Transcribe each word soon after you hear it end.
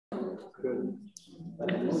Good.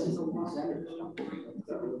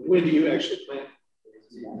 When do you actually plan?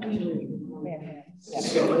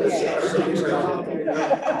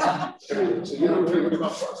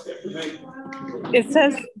 It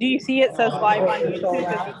says, do you see it says live on YouTube? Is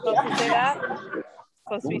it supposed to say that?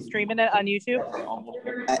 Supposed to be streaming it on YouTube?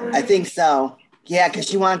 I think so. Yeah, because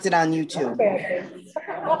she wants it on YouTube.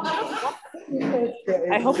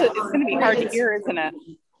 I hope it's going to be hard to hear, isn't it?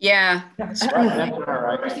 Yeah. There's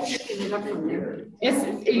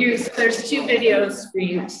 2 video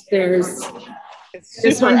screens. There's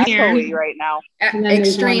this one here right now.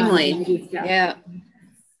 Extremely. Yeah.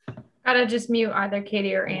 Gotta just mute either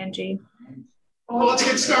Katie or Angie. Well, let's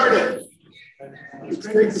get started. It's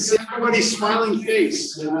great to see everybody's smiling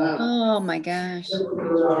face. Oh my gosh.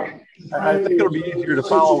 I think it'll be easier to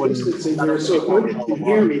follow when so you can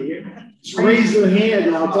hear me. Just raise your hand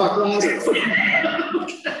and I'll talk louder.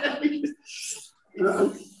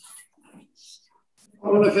 I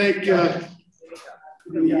want to thank the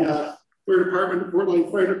Fire Department, Fort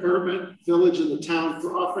Wayne Fire Department, Village, and the town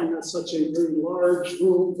for offering us such a very large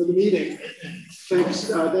room for the meeting. Thanks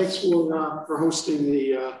for hosting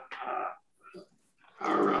the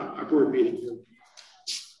our board meeting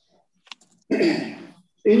here.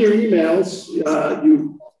 In your emails,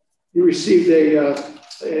 you received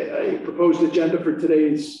a proposed agenda for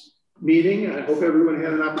today's meeting. I hope everyone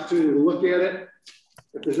had an opportunity to look at it.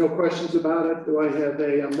 If there's no questions about it, do I have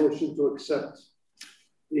a motion to accept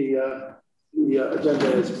the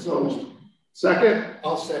agenda as proposed? Second?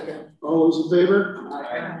 I'll second. All those in favor?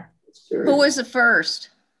 Aye. Who was the first?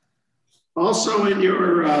 Also in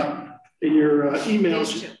your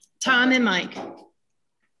emails, Tom and Mike.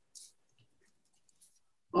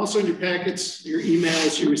 Also in your packets, your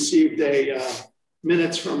emails, you received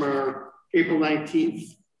minutes from our April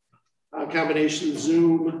 19th combination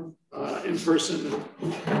Zoom in-person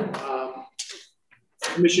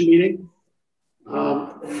commission meeting. I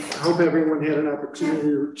hope everyone had an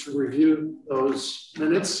opportunity to review those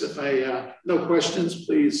minutes. If no questions,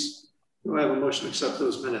 please do I have a motion to accept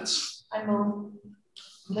those minutes? I move.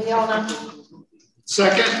 Leona.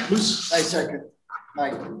 Second? I second.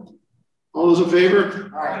 Mike. All those in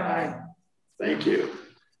favor? Aye. Thank you.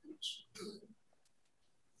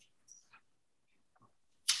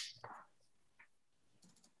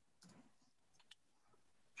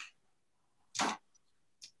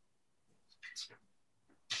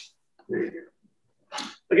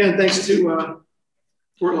 Again, thanks to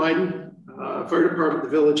Fort Leyden Fire Department, the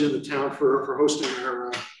village, and the town for hosting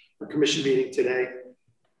our commission meeting today.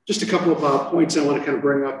 Just a couple of points I want to kind of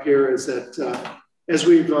bring up here is that as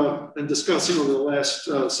we've been discussing over the last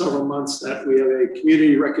several months, that we have a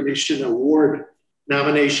community recognition award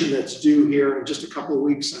nomination that's due here in just a couple of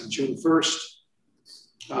weeks on June 1st.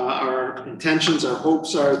 Our intentions, our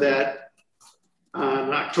hopes are that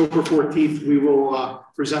on October 14th, we will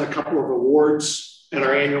present a couple of awards at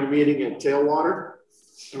our annual meeting at Tailwater.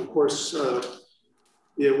 And of course,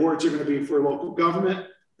 the awards are going to be for local government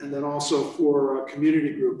and then also for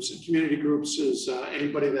community groups. And community groups is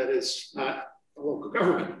anybody that is not a local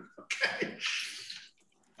government, okay?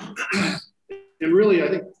 And really, I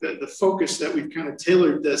think that the focus that we've kind of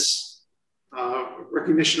tailored this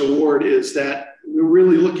recognition award is that we're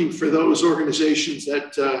really looking for those organizations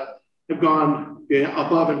that have gone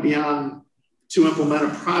above and beyond to implement a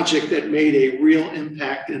project that made a real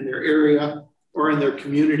impact in their area or in their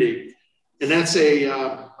community. And that's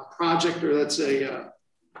a project, or that's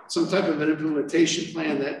some type of an implementation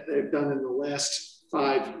plan that they've done in the last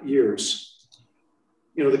 5 years.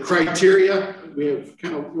 You know, the criteria, we have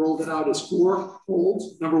kind of rolled it out as 4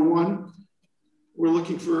 folds. Number 1, we're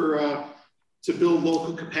looking for to build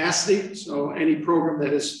local capacity. So any program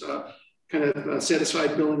that is kind of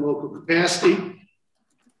satisfied building local capacity.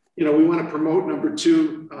 You know, we want to promote, number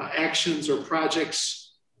 2, actions or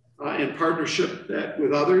projects in partnership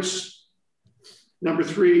with others. Number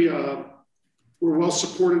 3, we're well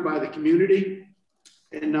supported by the community.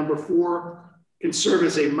 And number 4, can serve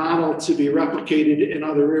as a model to be replicated in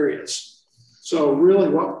other areas. So really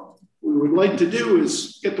what we would like to do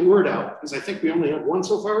is get the word out, because I think we only have 1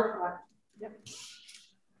 so far. Yep.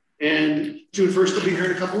 And June 1st will be here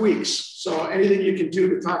in a couple of weeks. So anything you can do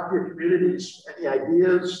to talk to your communities, any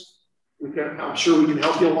ideas, I'm sure we can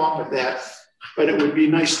help you along with that. But it would be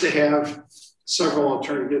nice to have several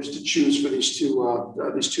alternatives to choose for these two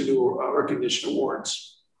new recognition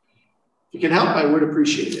awards. If you can help, I would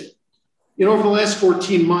appreciate it. You know, over the last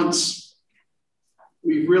 14 months,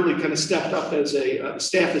 we've really kind of stepped up as the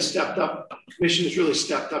staff has stepped up, the commission has really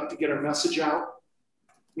stepped up to get our message out.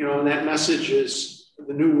 You know, and that message is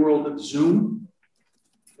the new world of Zoom.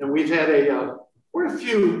 And we've had quite a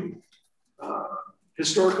few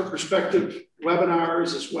historical perspective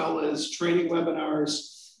webinars as well as training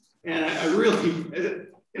webinars. And I really,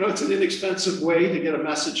 it's an inexpensive way to get a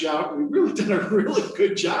message out. We've really done a really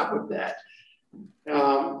good job with that.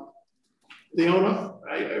 Leona,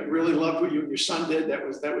 I really loved what you and your son did. That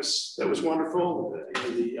was wonderful.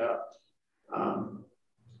 The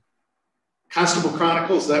Constable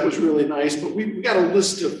Chronicles, that was really nice. But we got a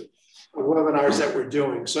list of webinars that we're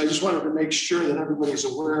doing. So I just wanted to make sure that everybody's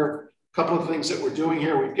aware of a couple of things that we're doing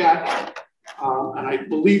here. We've got, and I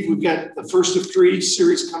believe we've got the first of 3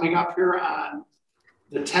 series coming up here on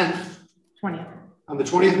the 10th. 20th. On the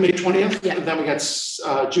 20th, May 20th. Yeah. And then we got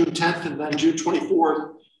June 10th and then June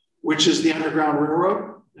 24th, which is the Underground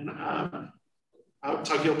Railroad. And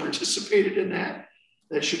Tug Hill participated in that.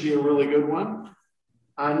 That should be a really good one.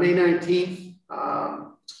 On May 19th,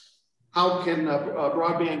 how can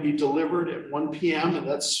broadband be delivered at 1 p.m.? And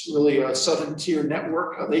that's really a Southern Tier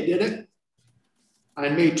Network, how they did it.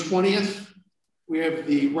 On May 20th, we have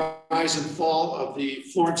the rise and fall of the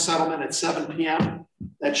Florence settlement at 7 p.m.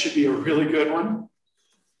 That should be a really good one.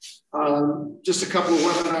 Just a couple of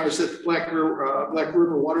webinars that Black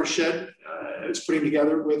River Watershed is putting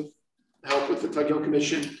together with help with the Tug Hill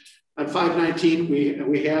Commission. On 5/19,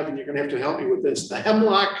 we have, and you're going to have to help me with this, the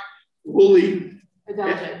Hemlock Woolly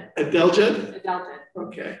Adelgid.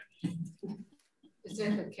 Okay. Is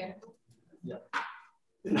that the capital? Yeah.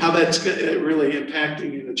 And how that's really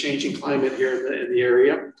impacting the changing climate here in the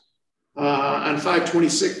area. On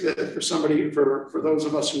 5/26, for those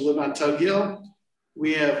of us who live on Tug Hill,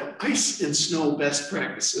 we have ice and snow best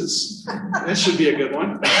practices. That should be a good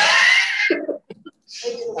one.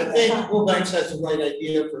 I think Wilbanks has the right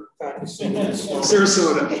idea for practicing in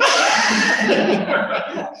Sarasota.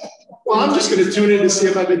 Well, I'm just going to tune in to see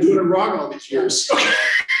if I've been doing it wrong all these years.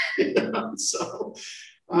 So,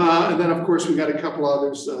 and then of course we got a couple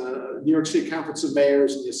others. New York State Conference of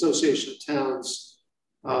Mayors and the Association of Towns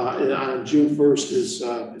on June 1st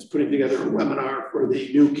is putting together a webinar for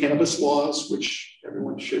the new cannabis laws, which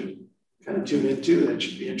everyone should kind of tune into. That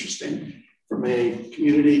should be interesting from a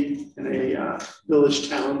community and a village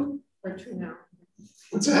town. Or 2 now.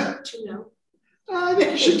 What's that? 2 now. I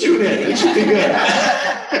think you should tune in. That should be good.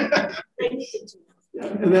 Yeah.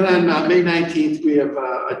 And then on May 19th, we have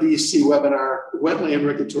a DEC webinar, wetland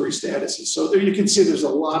regulatory status. And so there you can see there's a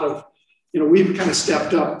lot of, we've kind of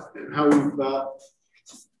stepped up in how we've,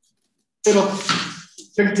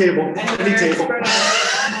 pick a table, any table.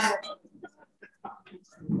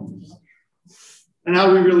 And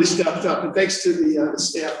how we really stepped up. And thanks to the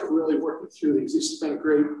staff for really working through these. This has been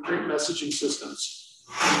great messaging systems.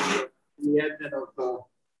 The advent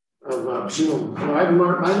of Zoom. I've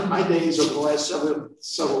learned my days over the last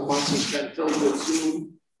several months has been filled with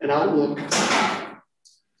Zoom and Outlook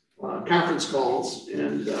conference calls,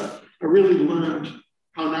 and I really learned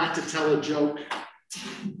how not to tell a joke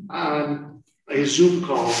on a Zoom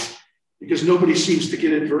call because nobody seems to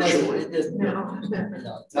get it virtually.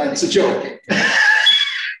 It's a joke.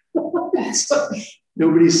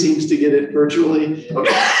 Nobody seems to get it virtually.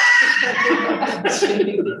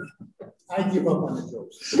 I give up on the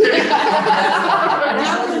jokes.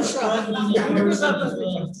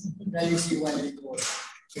 Now you see why they go.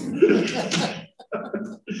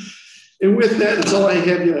 And with that, that's all I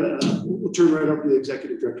have. We'll turn right over to the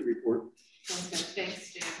executive director report. Okay,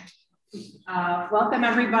 thanks, Jim. Welcome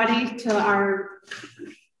everybody to our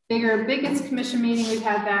biggest commission meeting we've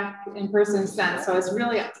had back in person since. So it's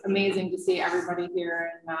really amazing to see everybody here,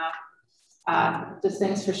 and just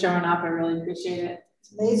thanks for showing up. I really appreciate it.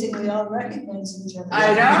 It's amazing we all recognize each other.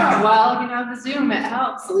 I know. Well, the Zoom, it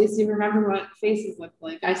helps. At least you remember what faces look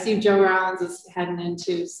like. I see Joe Rollins is heading in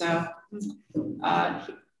too, so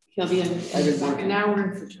he'll be in a second. Now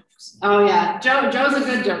we're in for jokes. Oh yeah, Joe's a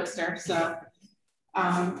good jokester. So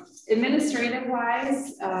administrative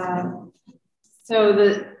wise,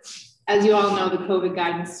 as you all know, the COVID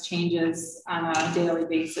guidance changes on a daily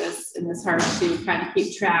basis, and it's hard to kind of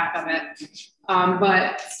keep track of it.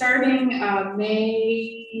 But starting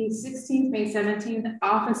May 16th, May 17th,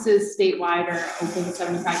 offices statewide are open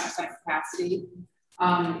 75% capacity.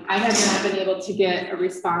 I have not been able to get a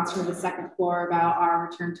response from the second floor about our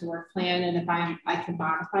return to work plan and if I can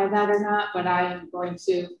modify that or not, but I am going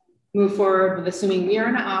to move forward with assuming we are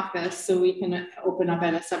in an office so we can open up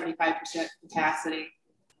at a 75% capacity.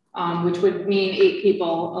 Which would mean 8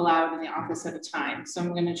 people allowed in the office at a time. So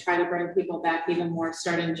I'm going to try to bring people back even more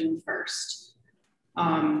starting June 1st.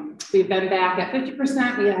 We've been back at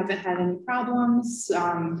 50%. We haven't had any problems.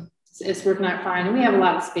 it's working out fine. And we have a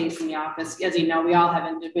lot of space in the office. As you know, we all have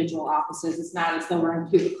individual offices. It's not as though we're in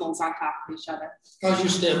cubicles on top of each other. How's your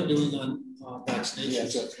staff doing on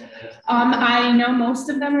vaccinations? I know most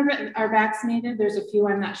of them are vaccinated. There's a few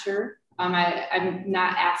I'm not sure. I'm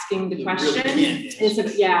not asking the question.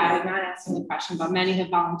 I'm not asking the question, but many have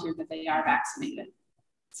volunteered that they are vaccinated.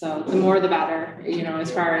 So the more the better, you know, as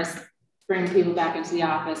far as bringing people back into the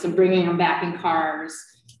office and bringing them back in cars.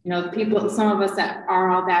 You know, the people, some of us that are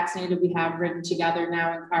all vaccinated, we have ridden together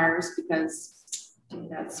now in cars because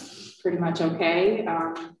that's pretty much okay.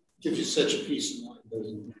 Gives you such a peace of mind,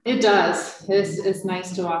 doesn't it? It does. It's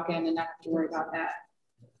nice to walk in and not have to worry about that.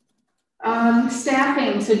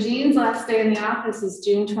 Staffing. So Jean's last day in the office is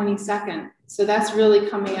June 22nd. So that's really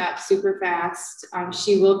coming up super fast.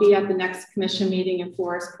 She will be at the next commission meeting in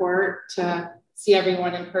Forestport to see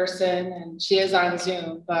everyone in person, and she is on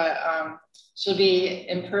Zoom, but she'll be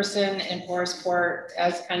in person in Forestport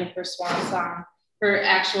as kind of her swan song. Her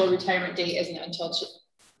actual retirement date isn't until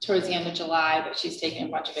towards the end of July, but she's taking a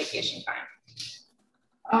bunch of vacation time.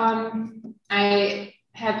 I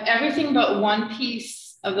have everything but one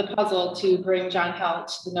piece of the puzzle to bring John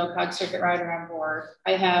Helt, the no-cog circuit rider, on board.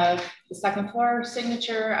 I have the second floor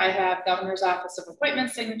signature. I have Governor's Office of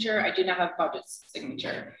Appointments signature. I do not have budget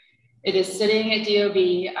signature. It is sitting at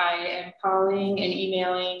DOB. I am calling and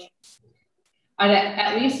emailing on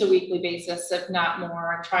at least a weekly basis, if not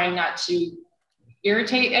more. I'm trying not to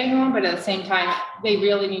irritate anyone, but at the same time, they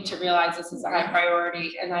really need to realize this is a high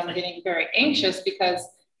priority. And I'm getting very anxious because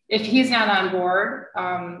if he's not on board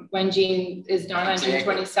when Jean is done on June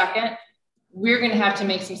 22nd, we're going to have to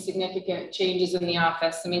make some significant changes in the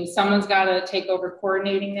office. I mean, someone's got to take over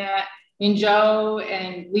coordinating that. I mean, Joe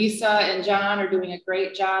and Lisa and John are doing a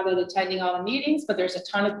great job at attending all the meetings, but there's a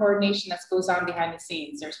ton of coordination that goes on behind the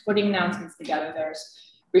scenes. There's putting announcements together. There's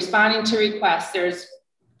responding to requests. There's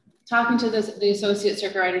talking to the associate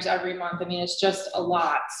circuit riders every month. I mean, it's just a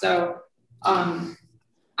lot. So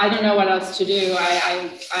I don't know what else to do. I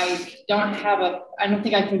don't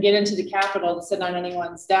think I can get into the Capitol to sit on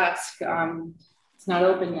anyone's desk. It's not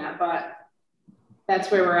open yet, but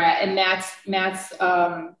that's where we're at. And Matt's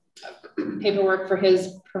paperwork for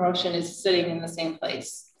his promotion is sitting in the same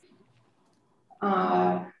place.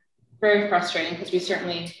 Very frustrating because we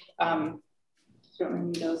certainly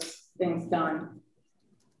need those things done.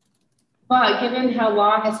 But given how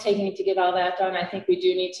long it's taking to get all that done, I think we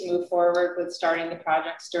do need to move forward with starting the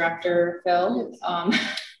projects director, Phil.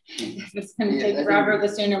 If it's going to take forever, the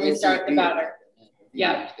sooner we start, the better.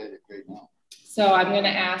 Yeah. So I'm going to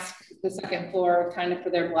ask the second floor kind of for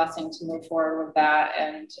their blessing to move forward with that,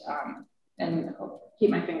 and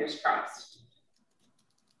keep my fingers crossed.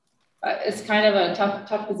 It's kind of a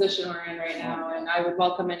tough position we're in right now, and I would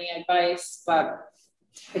welcome any advice, but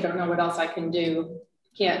I don't know what else I can do.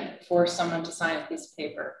 Can't force someone to sign a piece of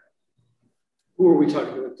paper. Who are we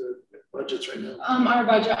talking about the budgets right now? Our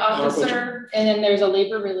budget officer, and then there's a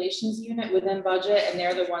labor relations unit within budget, and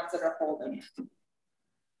they're the ones that are holding it.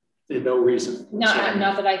 For no reason. Not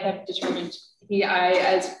that I have determined.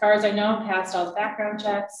 As far as I know, passed all the background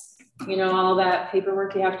checks. You know, all that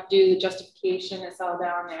paperwork you have to do, the justification, it's all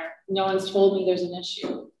down there. No one's told me there's an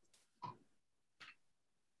issue.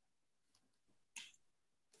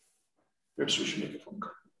 Perhaps we should make a phone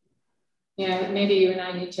call. Yeah, maybe you and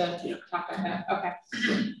I need to talk about that. Okay.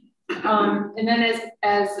 And then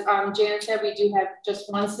as Janet said, we do have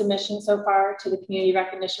just one submission so far to the community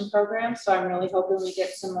recognition program. So I'm really hoping we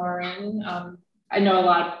get some more in. I know a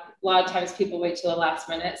lot of times people wait till the last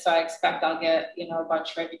minute. So I expect I'll get, a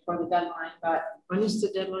bunch right before the deadline, but When is the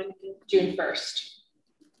deadline again? June 1st.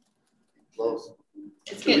 Close.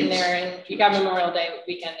 It's getting there, and you got Memorial Day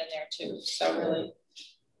weekend in there too. So really,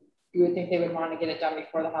 you would think they would want to get it done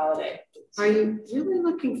before the holiday. Are you really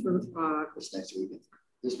looking for This next weekend.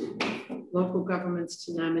 This weekend. local governments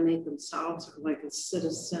to nominate themselves, or like a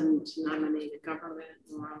citizen to nominate a government,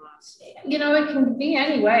 more or less? It can be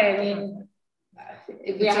any way. I mean,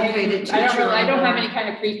 I don't have any kind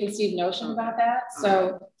of preconceived notion about that.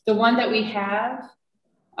 So the one that we have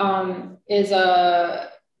is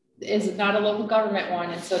not a local government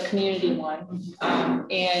one, it's a community one.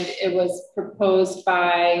 And it was proposed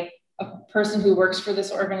by a person who works for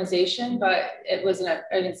this organization, but it was an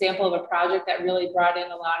example of a project that really brought in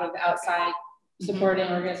a lot of outside supporting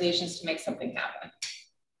organizations to make something happen.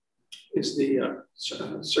 Is the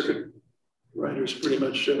circuit riders pretty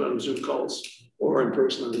much on Zoom calls or in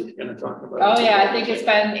person? Are they going to talk about Oh yeah, I think it's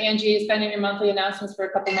been, Angie, it's been in your monthly announcements for a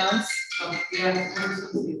couple months.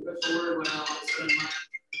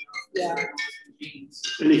 Yeah.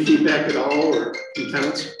 Any feedback at all or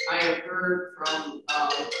comments? I have heard from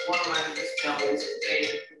one of my municipalities that they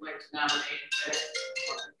would like to nominate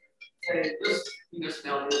say this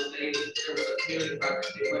municipality, there was a community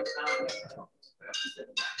project they went to nominate.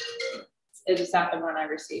 It is not the one I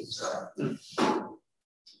received. So,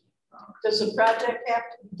 Does the project have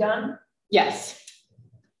to be done? Yes.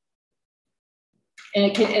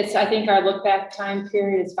 And it's, I think our look back time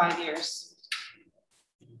period is 5 years.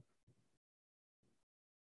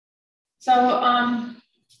 So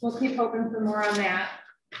we'll keep hoping for more on that.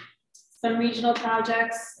 Some regional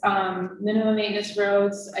projects, minimum maintenance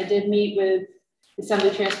roads. I did meet with the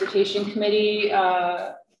Assembly Transportation Committee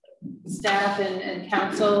staff and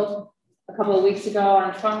council a couple of weeks ago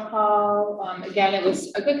on a phone call. Again, it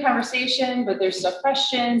was a good conversation, but there's still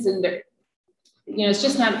questions, and it's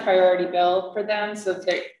just not a priority bill for them. So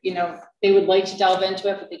they, they would like to delve into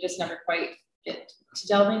it, but they just never quite get to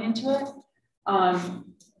delving into it.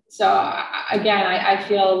 So again, I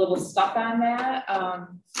feel a little stuck on that.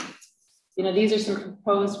 These are some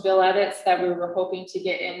proposed bill edits that we were hoping to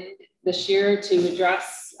get in this year to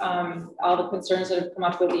address all the concerns that have come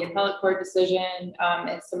up with the appellate court decision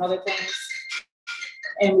and some other things.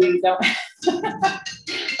 And we don't,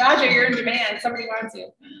 Roger, you're in demand, somebody wants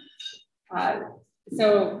you.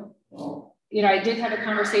 So, I did have a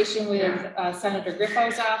conversation with Senator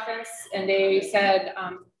Griffo's office, and they said,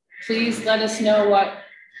 please let us know what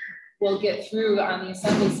we'll get through on the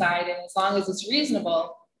assembly side, and as long as it's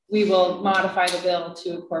reasonable, we will modify the bill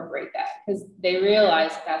to incorporate that, because they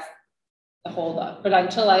realize that's the holdup. But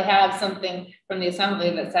until I have something from the assembly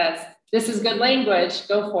that says this is good language,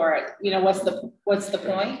 go for it. What's the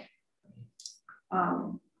point?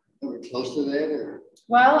 Are we close to that, or?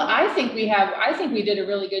 Well, I think we did a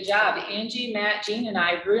really good job. Angie, Matt, Jean, and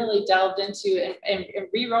I really delved into and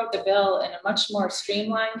rewrote the bill in a much more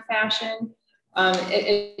streamlined fashion.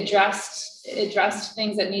 It addressed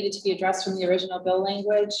things that needed to be addressed from the original bill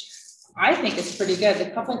language. I think it's pretty good. The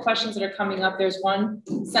couple of questions that are coming up, there's one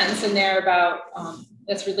sentence in there about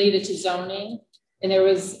that's related to zoning. And there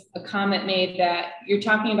was a comment made that you're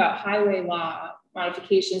talking about highway law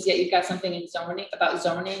modifications, yet you've got something in zoning about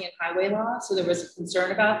zoning and highway law. So there was a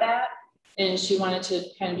concern about that. And she wanted to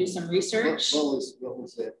kind of do some research. What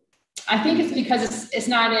was that? I think it's because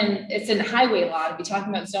it's in highway law. To be talking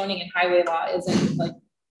about zoning and highway law isn't like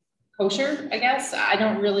kosher, I guess. I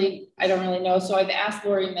don't really know. So I've asked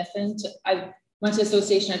Lori Mithen I went to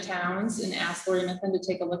Association of Towns and asked Lori Mithen to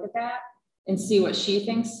take a look at that and see what she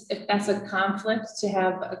thinks, if that's a conflict to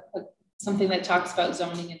have something that talks about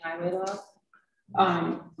zoning and highway law.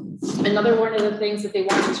 Another one of the things that they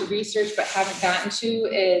wanted to research but haven't gotten to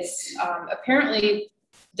is apparently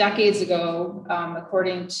decades ago,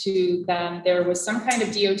 according to them, there was some kind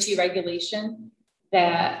of DOT regulation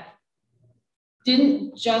that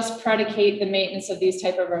didn't just predicate the maintenance of these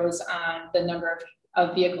type of roads on the number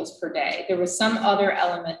of vehicles per day. There was some other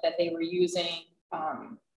element that they were using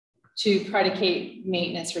to predicate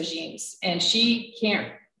maintenance regimes. And she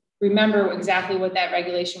can't remember exactly what that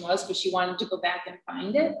regulation was, but she wanted to go back and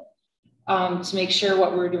find it to make sure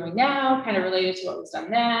what we're doing now kind of related to what was done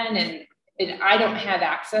then. And I don't have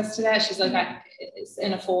access to that. She's like, it's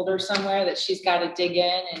in a folder somewhere that she's got to dig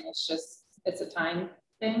in, and it's a time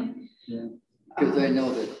thing. Yeah, because I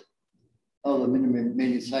know that all the minimum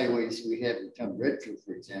maintenance highways we have in town, Redfield,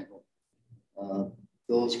 for example,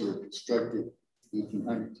 those were constructed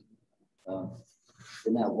 1800s.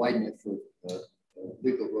 They're not wide enough for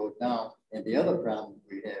legal road now. And the other problem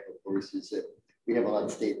we have, of course, is that we have a lot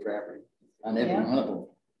of state property on every one of them,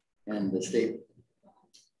 and the state.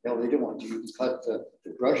 No, they don't want you to cut the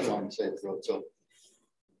brush along the side of the road. So,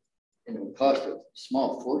 it would cost a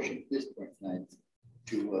small portion at this point in time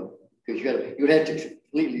to, because you would have to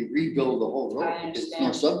completely rebuild the whole road because there's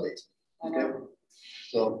no sub-base. Okay.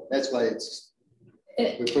 So that's why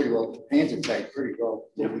we're pretty well, hands are tied pretty well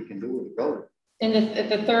what we can do with the road. And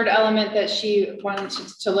the third element that she wanted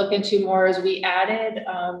to look into more is we added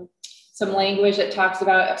some language that talks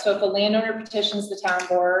about, so if a landowner petitions the town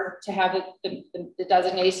board to have the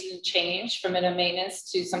designation change from minimum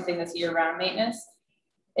maintenance to something that's year-round maintenance,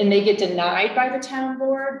 and they get denied by the town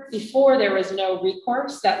board, before there was no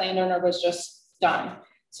recourse, that landowner was just done.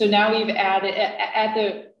 So now we've added at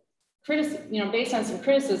the criticism, based on some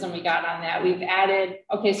criticism we got on that, we've added,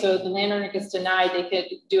 okay, so if the landowner gets denied, they could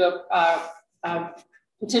do a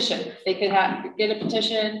petition. They could get a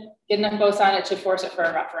petition, get enough votes on it to force it for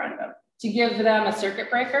a referendum, to give them a circuit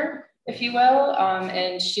breaker, if you will.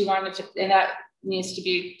 And she wanted to, and that needs to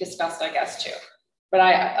be discussed, I guess, too. But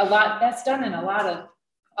that's done in a lot of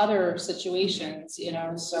other situations,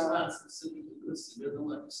 so. That's the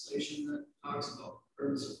legislation that talks about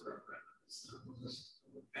purpose of referendums.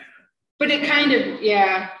 But it kind of,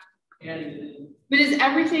 yeah. Adding it in. But is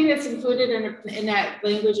everything that's included in that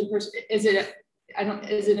language in person, is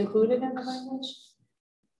it included in the language?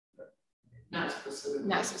 Not specifically.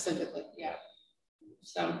 Not specifically, yeah.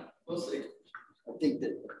 So We'll see. I think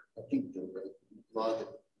the law that a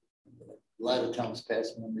lot of towns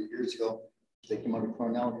passed a number of years ago, they came out of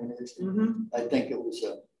Cornell University. I think it was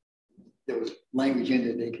there was language in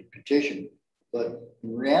that they could petition, but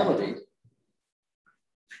in reality,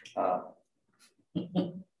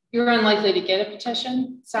 you're unlikely to get a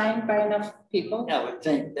petition signed by enough people. I would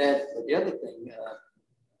think that. But the other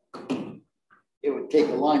thing, it would take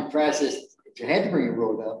a long process. If you had to bring a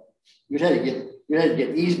road up, you'd have to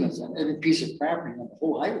get easements on every piece of property on the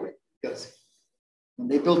whole highway, because when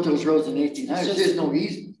they built those roads in the 1800s, there's no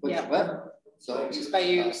easement whatsoever. So just by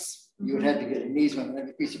use. You would have to get an easement on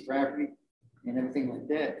every piece of property and everything like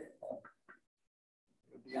that. It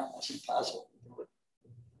would be almost impossible to do it.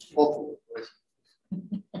 Hopefully,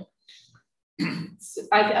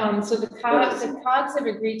 so the COGs have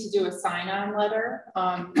agreed to do a sign-on letter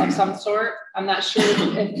of some sort. I'm not sure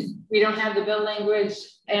if we don't have the bill language,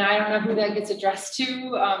 and I don't know who that gets addressed to.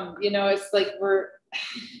 You know, it's like we're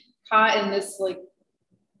caught in this, like,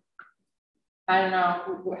 I don't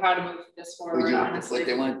know how to move this forward. Honestly,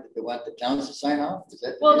 they want the towns to sign off. Is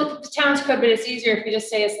that well, the towns could, but it's easier if you just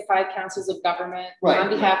say it's the 5 councils of government on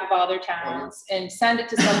behalf of all their towns and send it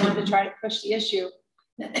to someone to try to push the issue.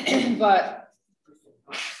 But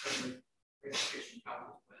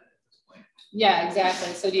yeah,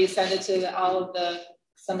 exactly. So do you send it to all of the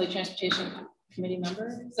Assembly Transportation Committee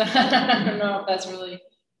members? I don't know if that's really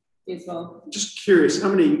useful. Just curious, how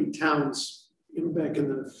many towns, you know, back in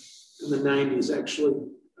the 90s, actually,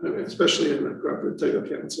 especially in the Cooperative Tug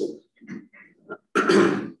Council,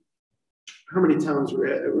 how many towns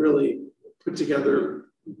really put together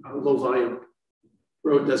low volume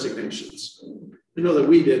road designations? I know that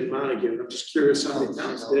we did Montague. I'm just curious how many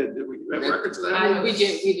towns did. Did we have records of that? We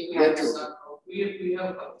do. We have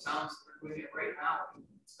a couple towns that are doing it right now.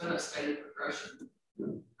 It's been a steady progression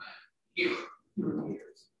here for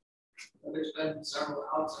years. There's been several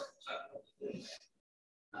outside.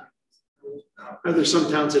 Are there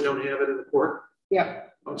some towns that don't have it in the port? Yeah.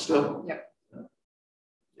 Oh, still? Yeah.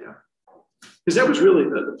 Yeah. Because that was really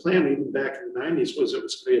the plan even back in the 90s, was it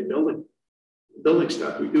was going to be a building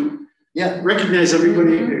stuff. We do recognize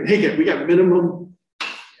everybody. Hey, we got minimum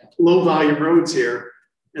low volume roads here,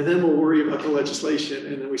 and then we'll worry about the legislation.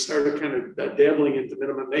 And then we started kind of dabbling into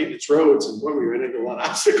minimum maintenance roads, and boy, we ran into a lot of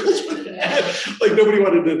obstacles with that. Like nobody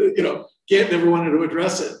wanted to, you know, never wanted to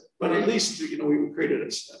address it. But at least, you know, we created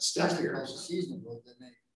a step here. As a seasonal, then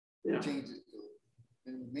they change it to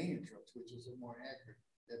minimum maintenance roads, which is a more accurate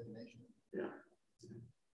definition. Yeah.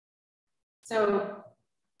 So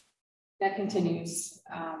that continues.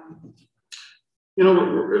 You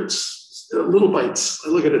know, it's little bites. I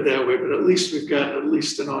look at it that way, but at least we've got an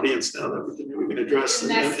audience now that we can address,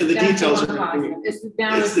 and the details are going to be. It's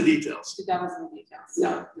the details. The devil's in the details.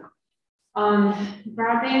 So.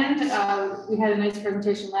 Broadband, we had a nice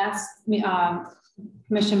presentation last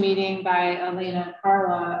commission meeting by Elena and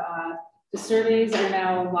Carla. The surveys are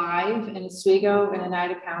now live in Oswego and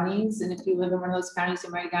Oneida counties, and if you live in one of those counties, you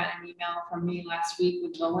might have gotten an email from me last week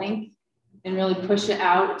with the link, and really push it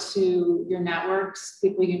out to your networks,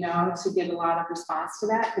 people you know, to get a lot of response to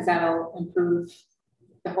that, because that'll improve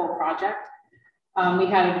the whole project. We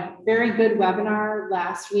had a very good webinar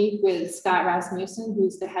last week with Scott Rasmussen,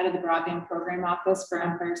 who's the head of the Broadband Program Office for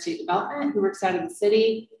Empire State Development, who works out of the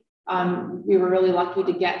city. We were really lucky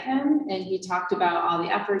to get him, and he talked about all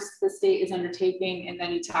the efforts the state is undertaking, and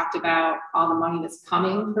then he talked about all the money that's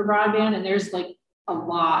coming for broadband, and there's like a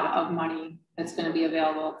lot of money that's going to be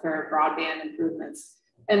available for broadband improvements.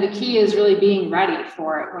 And the key is really being ready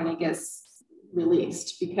for it when it gets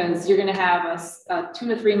released, because you're going to have a 2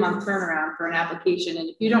 to 3 month turnaround for an application, and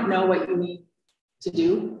if you don't know what you need to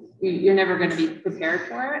do, you're never going to be prepared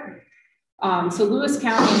for it. So Lewis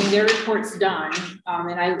County, I mean, their report's done,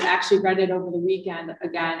 and I actually read it over the weekend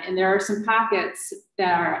again, and there are some pockets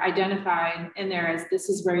that are identified in there as this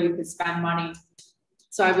is where you could spend money.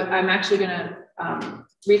 So I'm actually going to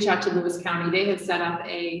reach out to Lewis County. They have set up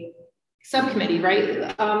a subcommittee,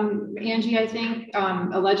 right, Angie, I think,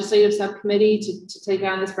 a legislative subcommittee to take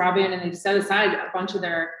on this broadband, and they've set aside a bunch of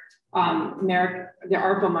their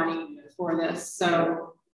ARPA money for this.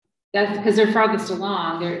 So that's because they're farthest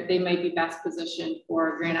along, they might be best positioned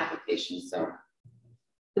for grant applications. So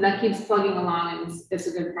that keeps plugging along, and it's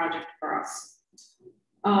a good project for us.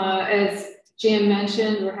 As Jan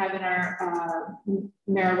mentioned, we're having our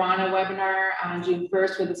marijuana webinar on June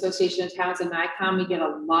 1st with Association of Towns and NICOM. We get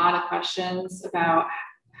a lot of questions about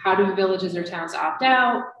how do villages or towns opt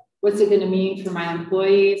out? what's it going to mean for my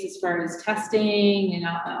employees as far as testing and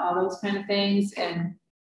all those kind of things. And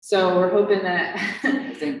so we're hoping that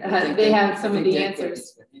I think they have some of the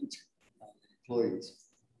answers. Employees,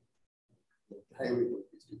 the highway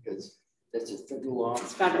workers, because that's a federal law.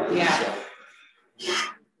 It's federal, yeah.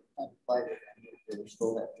 But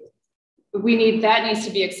that needs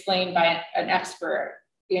to be explained by an expert,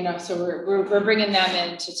 you know. So we're bringing them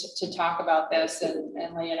in to talk about this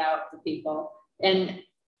and lay it out for people. And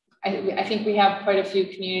I think we have quite a few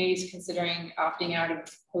communities considering opting out of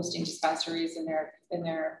hosting dispensaries in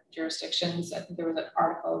their jurisdictions. I think there was an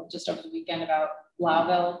article just over the weekend about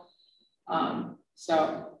Blauville. But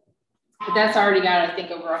that's already got, I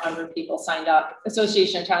think, over 100 people signed up.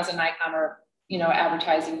 Association of Towns and NICOM are, you know,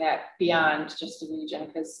 advertising that beyond just the region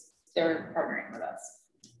because they're partnering with us.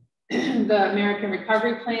 The American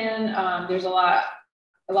Recovery Plan, there's a lot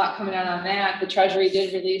coming out on that. The Treasury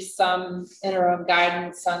did release some interim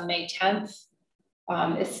guidance on May 10th.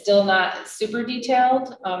 It's still not super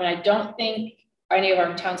detailed, and I don't think any of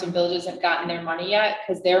our towns and villages have gotten their money yet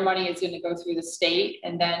because their money is going to go through the state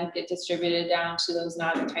and then get distributed down to those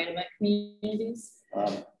non-entitlement communities.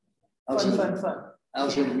 I was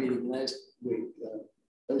in a meeting last week,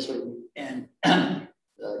 and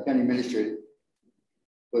county administrator,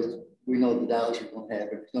 because we know the dollars are going to have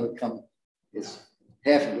it. It's going to come. It's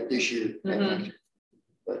half of it this year,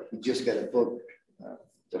 but we just got a book,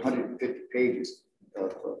 150 pages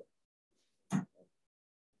of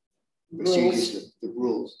procedures, the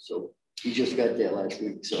rules. So we just got that last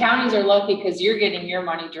week. So counties are lucky because you're getting your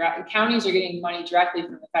money direct. Counties are getting money directly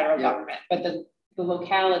from the federal government, but the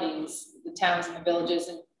localities, the towns and the villages,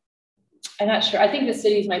 and I'm not sure. I think the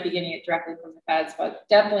cities might be getting it directly from the feds, but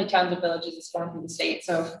definitely towns and villages is going through the state.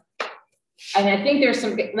 So, and I think there's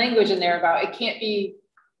some language in there about it can't be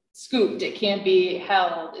scooped, it can't be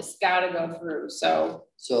held, it's got to go through. So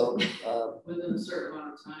within a certain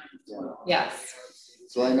amount of time. Yes.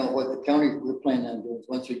 So I know what the county we're planning on doing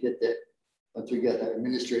once we get our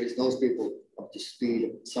administrators, those people up to speed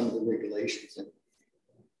of some of the regulations, and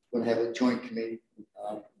we're going to have a joint committee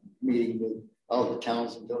meeting with all the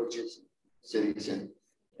towns and villages, and cities,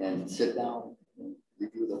 and sit down and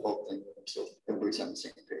review the whole thing with them so everybody's on the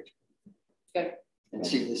same page. Good. And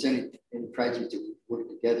see if there's any projects that we work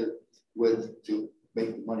together with to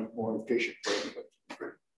make the money more efficient for everybody.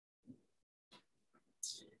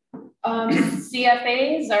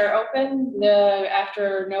 CFAs are open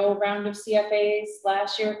after no round of CFAs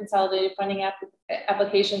last year, consolidated funding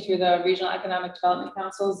application through the regional economic development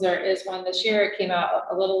councils. There is one this year. It came out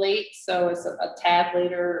a little late, so it's a tad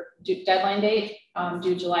later deadline date,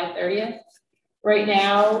 due July 30th. Right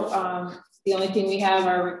now, the only thing we have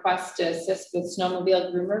are requests to assist with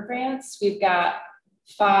snowmobile groomer grants. We've got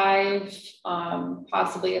 5,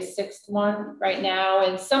 possibly a 6th one right now,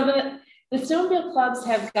 and some of the snowmobile clubs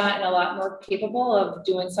have gotten a lot more capable of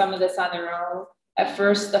doing some of this on their own. At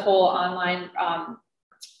first, the whole online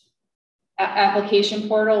application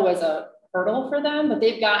portal was a hurdle for them, but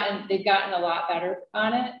they've gotten a lot better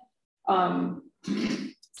on it.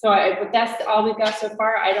 But that's all we've got so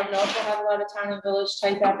far. I don't know if we'll have a lot of town and village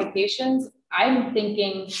type applications. I'm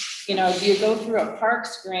thinking, you know, do you go through a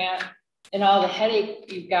parks grant and all the headache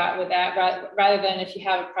you've got with that, rather than if you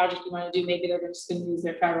have a project you want to do, maybe they're just going to use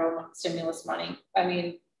their federal stimulus money. I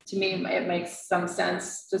mean, to me, it makes some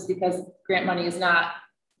sense just because grant money is not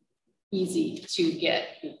easy to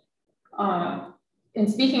get. And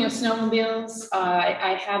speaking of snowmobiles,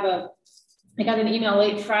 I got an email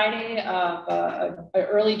late Friday of an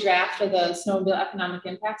early draft of the snowmobile economic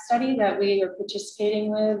impact study that we are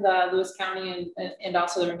participating with Lewis County and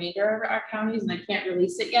also the remainder of our counties. And I can't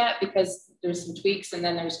release it yet because there's some tweaks and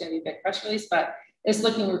then there's going to be a big press release, but it's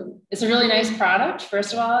a really nice product,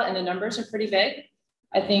 first of all, and the numbers are pretty big.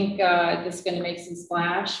 I think this is going to make some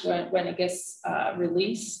splash when it gets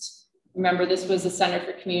released. Remember, this was the Center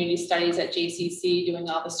for Community Studies at JCC doing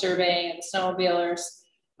all the surveying of the snowmobilers.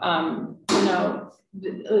 You know,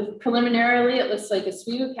 preliminarily, it looks like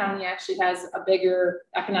Oswego County actually has a bigger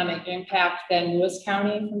economic impact than Lewis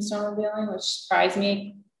County from snowmobiling, which surprised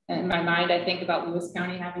me. In my mind, I think about Lewis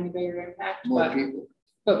County having a bigger impact,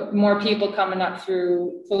 but more people coming up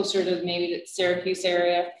through closer to maybe the Syracuse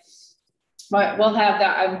area. But we'll have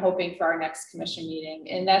that, I'm hoping, for our next commission meeting.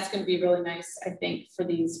 And that's going to be really nice, I think, for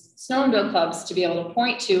these snowmobile clubs to be able to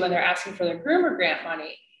point to when they're asking for their groomer grant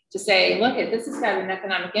money, to say, look, this has got an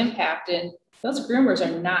economic impact, and those groomers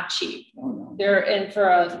are not cheap. And for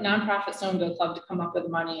a nonprofit snowmobile club to come up with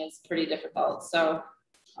money is pretty difficult. So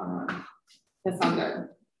that's all good.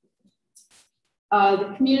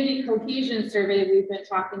 The community cohesion survey we've been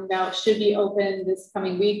talking about should be open this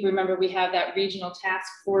coming week. Remember, we have that regional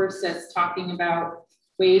task force that's talking about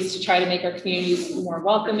ways to try to make our communities more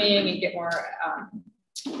welcoming and get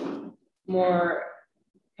more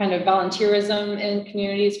kind of volunteerism in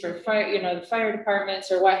communities for fire, the fire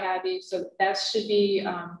departments or what have you. So that should be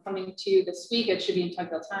coming to you this week. It should be in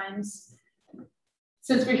Tugville Times.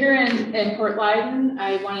 Since we're here in Port Leyden,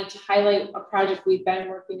 I wanted to highlight a project we've been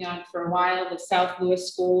working on for a while, the South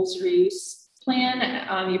Lewis Schools Reuse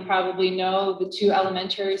Plan. You probably know the 2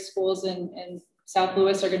 elementary schools in South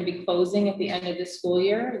Lewis are going to be closing at the end of this school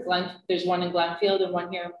year. There's one in Glenfield and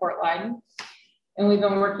one here in Port Leyden. And we've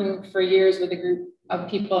been working for years with a group of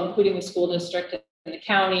people, including the school district and the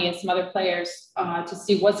county and some other players to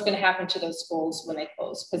see what's going to happen to those schools when they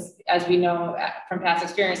close. Because as we know from past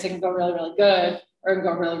experience, they can go really, really good or it can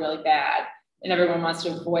go really, really bad. And everyone wants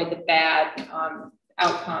to avoid the bad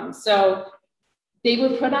outcomes. So they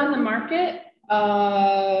were put on the market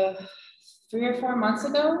 3 or 4 months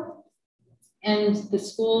ago. And the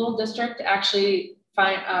school district actually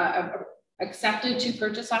accepted 2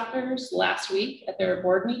 purchase offers last week at their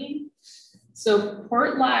board meeting. So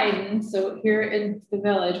Port Leyden, so here in the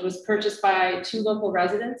village, was purchased by 2 local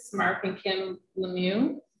residents, Mark and Kim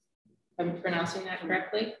Lemieux, if I'm pronouncing that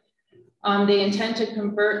correctly. They intend to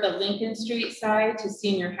convert the Lincoln Street side to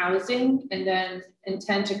senior housing and then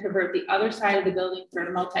intend to convert the other side of the building for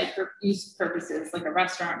multi-use purposes like a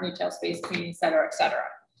restaurant, retail space, community center, et cetera.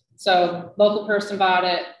 So local person bought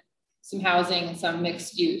it, some housing and some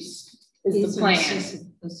mixed use is the plan.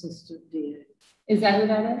 Assisted DA. Is that who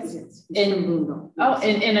that is? Yes. In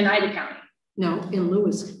Oneida County. No, in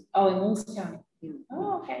Lewis. Oh, in Lewis County. Yeah.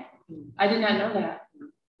 Oh, okay. I did not know that.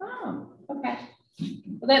 Oh, okay.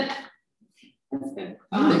 Well, that's good.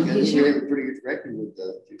 I think we have a pretty good record with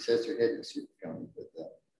the successor head in Super County, with the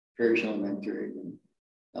Parish Elementary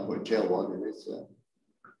and what Tailwater is.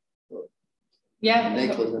 Yeah. I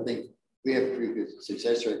think we have a pretty good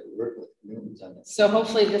success rate to work with communities on that. So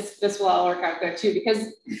hopefully this will all work out good too,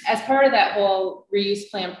 because as part of that whole reuse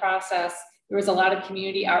plan process, there was a lot of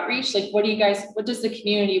community outreach. Like, what does the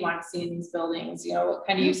community want to see in these buildings? What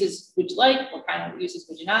kind of uses would you like? What kind of uses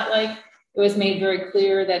would you not like? It was made very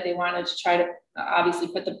clear that they wanted to try to obviously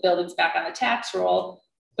put the buildings back on the tax roll,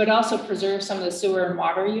 but also preserve some of the sewer and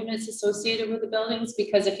water units associated with the buildings,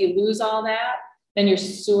 because if you lose all that, then your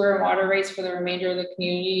sewer and water rates for the remainder of the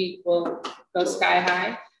community will go sky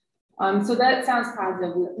high. So that sounds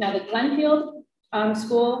positive. Now the Glenfield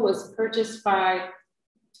school was purchased by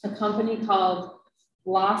a company called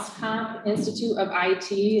LOSComp Institute of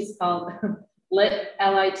IT. It's called LIT,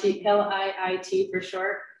 L-I-T for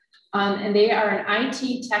short. And they are an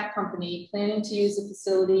IT tech company planning to use the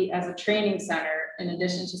facility as a training center in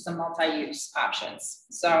addition to some multi-use options.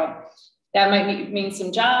 So that might mean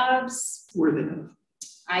some jobs. Where they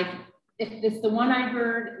If it's the one I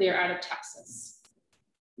heard, they're out of Texas.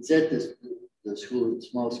 Is that the school, the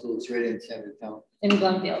small school that's right in the center of town? In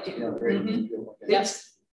Glenfield. Yeah, right in Glenfield. Okay.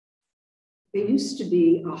 Yes. It used to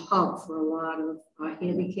be a hub for a lot of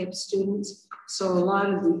handicapped students. So a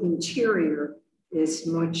lot of the interior is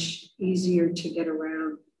much easier to get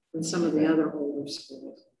around than some of the other older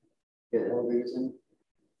schools. Yeah, elevators in.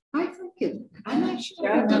 I think I'm not sure.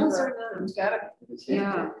 Yeah, It does or not. It's got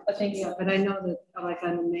Yeah, I think so. yeah, but I know that like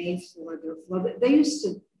on the main floor, they used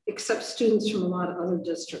to accept students from a lot of other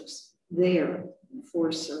districts there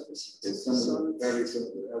for services. There's some of the very some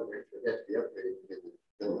of the elevators that have to be upgraded because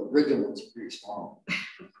the original ones are pretty small.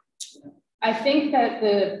 I think that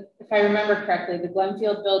if I remember correctly, the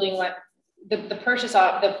Glenfield building went, the purchase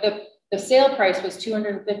off, the sale price was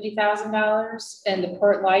 $250,000, and the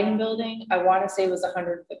Port Leyden building, I want to say, was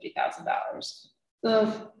 $150,000.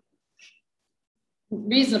 So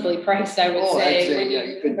reasonably priced, I would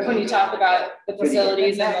say, when you talk about the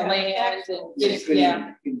facilities and the land,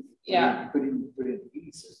 and yeah. Put in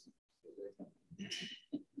pieces.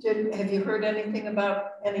 Have you heard anything about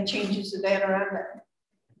any changes to that around that?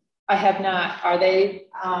 I have not. Are they?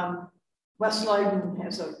 West Leyden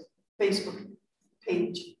has a Facebook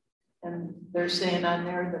page, and they're saying on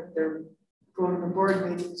there that they're going to board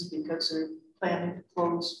meetings because they're planning to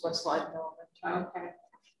close West Leyden Elementary.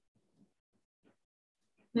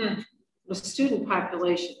 Okay. The student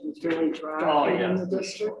population is really dropping in the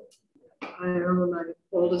district. I remember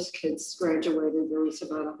my oldest kids graduated, there was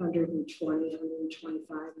about 120,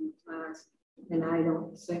 125 in the class, and I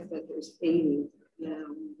don't think that there's 80 now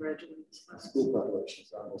graduating class. School population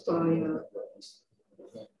is almost.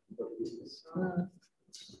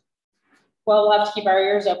 Well, we'll have to keep our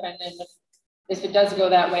ears open, and if it does go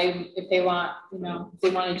that way, if they want, if they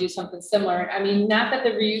want to do something similar. I mean, not that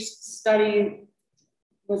the reuse study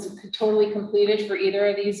was totally completed for either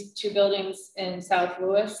of these two buildings in South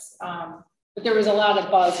Louis. But there was a lot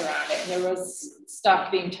of buzz around it. There was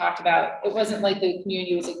stuff being talked about. It wasn't like the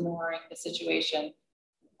community was ignoring the situation.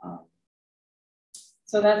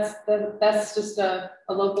 So that's just a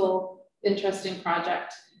local interesting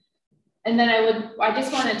project. And then I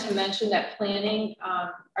just wanted to mention that planning,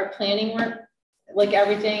 our planning work, like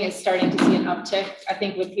everything, is starting to see an uptick. I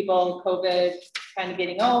think with people COVID kind of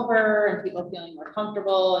getting over and people feeling more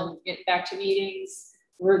comfortable and getting back to meetings,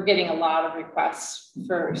 we're getting a lot of requests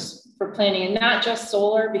for planning, and not just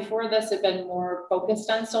solar. Before this had been more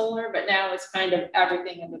focused on solar, but now it's kind of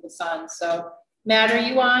everything under the sun. So Matt, are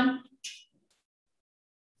you on?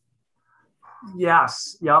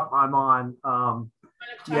 Yes, yep, I'm on.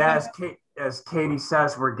 Yeah, as Katie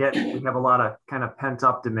says, we have a lot of kind of pent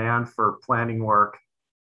up demand for planning work,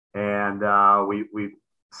 and we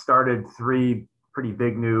started 3 pretty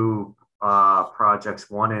big new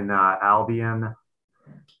projects, one in Albion,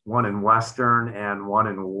 one in Western, and one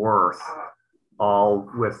in Worth, all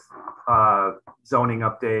with zoning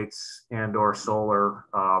updates and or solar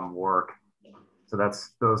work. So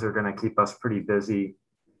those are going to keep us pretty busy.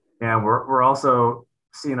 And we're also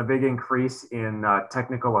seeing a big increase in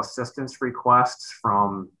technical assistance requests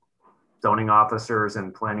from zoning officers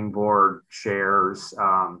and planning board chairs,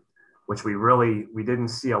 which we didn't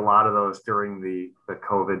see a lot of those during the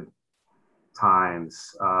COVID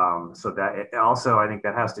times. So that also, I think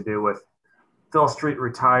that has to do with Phil Street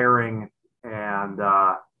retiring, and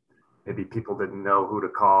maybe people didn't know who to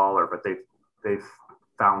call, but they've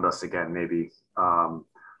found us again, maybe. So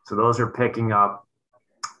those are picking up.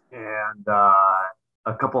 And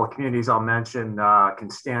a couple of communities I'll mention,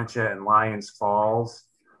 Constantia and Lyons Falls,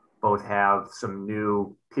 both have some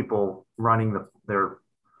new people running their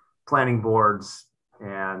planning boards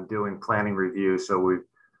and doing planning review. So we've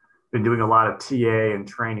been doing a lot of TA and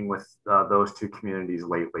training with those 2 communities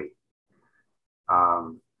lately.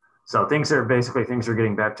 So things are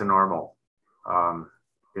getting back to normal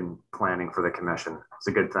in planning for the commission. It's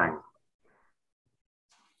a good thing.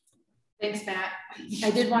 Thanks, Matt.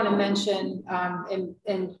 I did want to mention,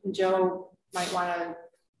 and Joe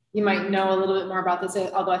you might know a little bit more about this,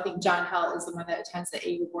 although I think John Hell is the one that attends the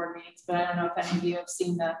AVA board meetings, but I don't know if any of you have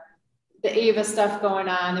seen the AVA stuff going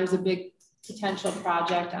on. There's a big potential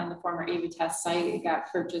project on the former AVA test site. It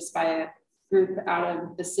got purchased by a group out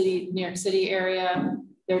of the New York City area.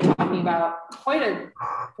 They're talking about quite a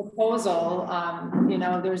proposal. You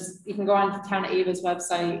know, you can go on to Town of Ava's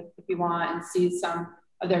website if you want and see some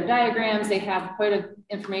of their diagrams. They have quite an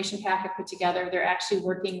information packet put together. They're actually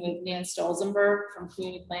working with Nan Stolzenberg from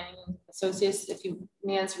Community Planning Associates.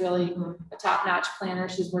 Nan's really a top-notch planner.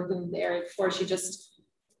 She's worked in the area before. She just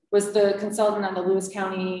was the consultant on the Lewis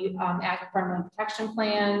County Ag and Farmland Protection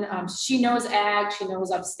Plan. She knows ag, she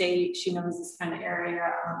knows upstate, she knows this kind of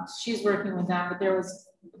area. She's working with them, but there was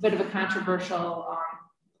a bit of a controversial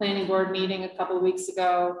planning board meeting a couple of weeks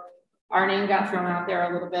ago. Our name got thrown out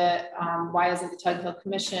there a little bit. Why isn't the Tug Hill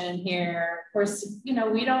Commission here? Of course, you know,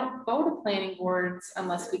 we don't go to planning boards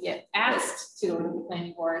unless we get asked to go to the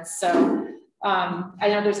planning boards. So I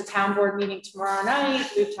know there's a town board meeting tomorrow night.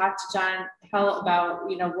 We've talked to John Hell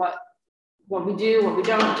about, you know, what we do, what we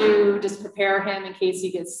don't do, just prepare him in case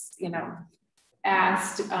he gets, you know,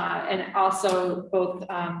 asked. And also both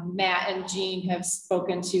Matt and Jean have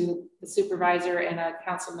spoken to the supervisor and a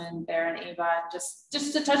councilman there in Ava,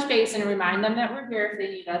 just to touch base and remind them that we're here if they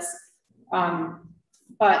need us.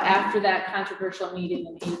 But after that controversial meeting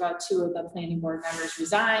in Ava, 2 of the planning board members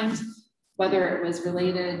resigned, whether it was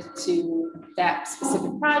related to that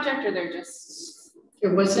specific project or they're just...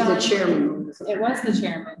 It wasn't the chairman. It was the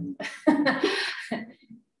chairman.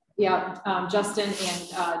 Yeah, Justin and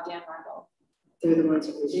Dan Rundle. They're the ones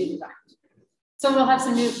that resigned. So we'll have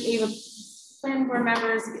some new Ava planning board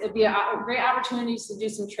members. It'd be a great opportunity to do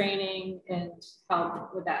some training and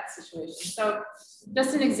help with that situation. So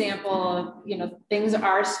just an example of, you know, things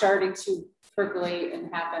are starting to percolate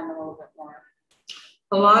and happen a little bit more.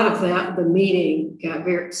 A lot of that, the meeting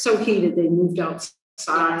got so heated, they moved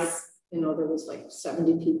outside. Yes. You know, there was like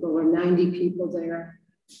 70 people or 90 people there.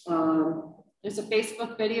 There's a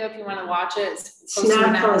Facebook video if you want to watch it. It's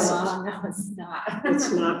not possible. No, it's not.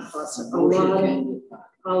 It's not possible.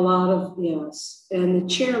 A lot of, yes. And the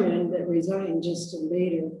chairman that resigned, Justin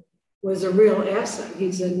Bader, was a real asset.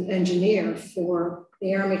 He's an engineer for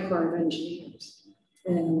the Army Corps of Engineers.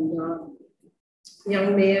 And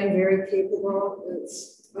young man, very capable.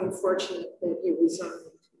 It's unfortunate that he resigned.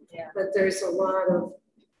 Yeah. But there was a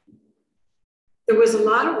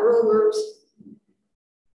lot of rumors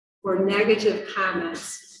or negative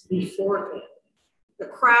comments beforehand. The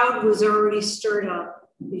crowd was already stirred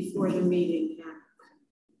up before the meeting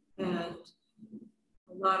happened. And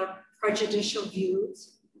a lot of prejudicial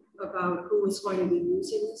views about who was going to be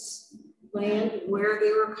using this land, where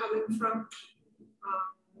they were coming from.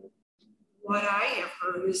 What I have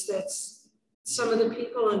heard is that some of the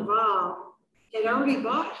people involved had already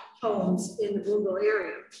bought homes in the Google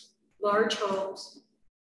area, large homes,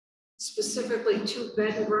 specifically 2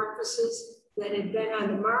 bed and breakfasts that had been on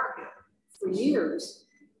the market for years,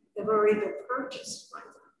 have already been purchased by them.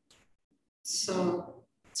 So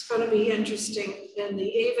it's going to be interesting. And the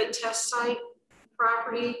Ava test site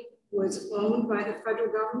property was owned by the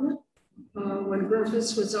federal government when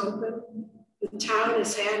Griffiths was open. The town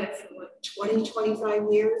has had it for what, 20,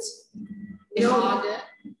 25 years.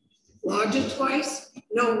 Logged it twice,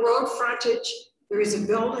 no road frontage. There is a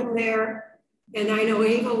building there. And I know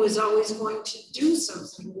Ava was always going to do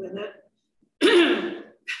something with it.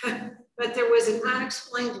 But there was an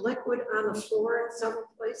unexplained liquid on the floor in several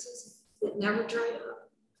places that never dried up.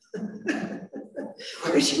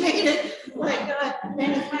 Which made it like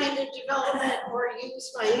any kind of development or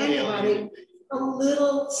use by anybody a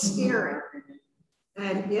little scary.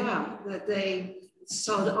 And yeah,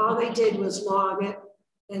 so all they did was log it,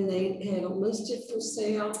 and they had it listed for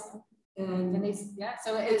sale. And yeah,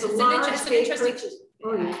 so it's an interesting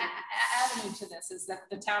avenue to this, is that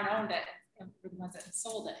the town owned it and for the ones that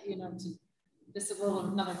sold it, you know, to just a little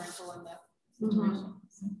another wrinkle in the situation.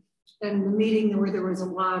 And the meeting where there was a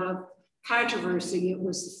lot of controversy, it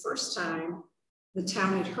was the first time the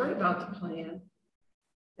town had heard about the plan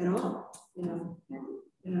at all, you know,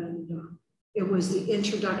 and it was the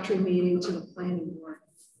introductory meeting to the planning board.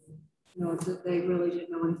 You know, they really didn't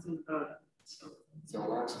know anything about it. So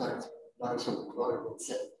last time, lots of was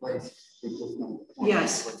set in place.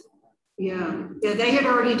 Yes. Yeah. Yeah, they had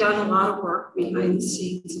already done a lot of work behind the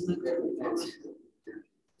scenes.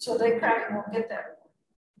 So they probably won't get that.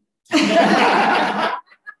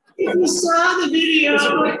 If you saw the video.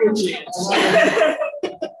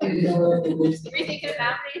 Rethinking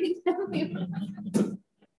about anything.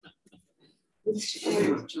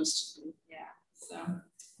 Yeah.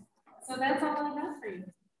 So that's all I have for you.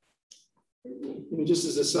 You know, just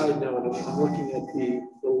as a side note, I'm looking at the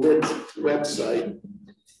LIT website,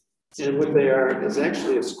 and what they are is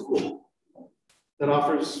actually a school that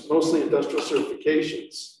offers mostly industrial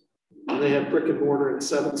certifications. And they have brick and mortar in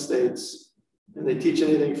 7 states, and they teach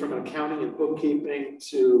anything from accounting and bookkeeping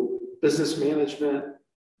to business management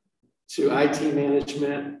to IT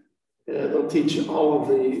management. They'll teach all of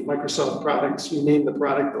the Microsoft products. You name the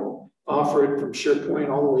product, they'll offer it, from SharePoint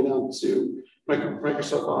all the way down to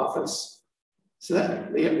Microsoft Office. So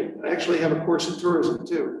that they actually have a course in tourism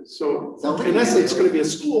too. So in essence, it's going to be a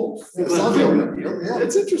school.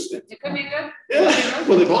 It's interesting. It could be good. Yeah.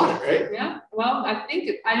 Well, they bought it, right? Yeah. Well, I'm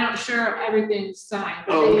not sure everything's signed,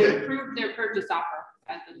 but they approved their purchase offer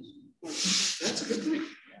at the. That's a good thing.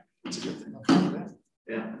 That's a good thing.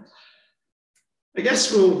 Yeah. I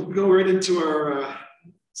guess we'll go right into our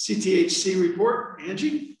CTHC report.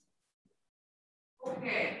 Angie?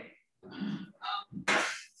 Okay.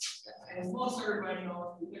 As most everybody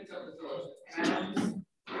knows, we picked up the village of Adams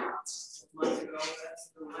months ago. That's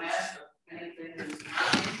the last of anything that's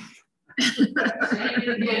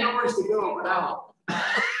happening. Yeah, nowhere to go, but out.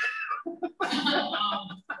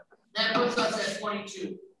 That puts us at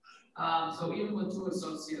 22. So even with 2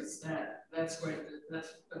 associates, that's quite that's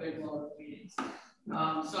a big load of meetings.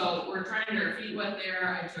 So we're trying to get our feet wet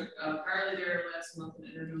there. I took Carly there last month and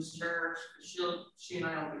introduced her. She and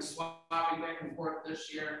I will be swapping back and forth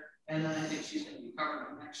this year. And then I think she's going to be covering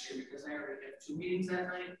them next year because I already have 2 meetings that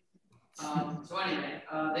night. So anyway,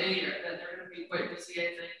 they're going to be quite busy. I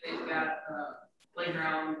think they've got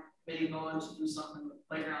playground maybe going to do something with the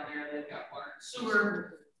playground there. They've got water and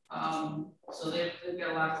sewer. So they've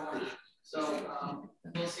got a lot going on. So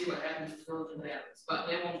we'll see what happens with Village of Adams. But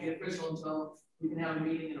they won't be official until we can have a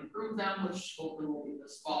meeting and approve them, which hopefully will be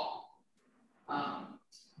this fall. Town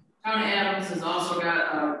of Adams has also got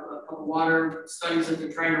a couple water studies that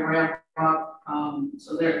they're trying to wrap up.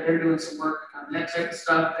 So they're doing some work on that type of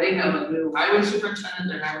stuff. They have a new highway superintendent.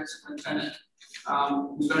 Their highway superintendent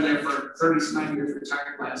who's been there for 39 years,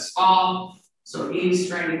 retired last fall. So he's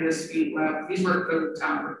trying to get his feet wet. He's worked for the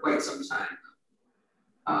town for quite some time.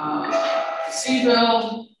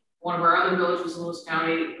 Seaville, one of our other villages in Lewis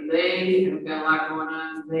County, they have got a lot going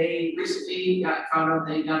on. They recently found out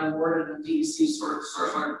they got awarded a DEC source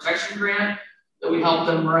water protection grant that we helped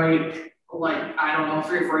them write, like, I don't know,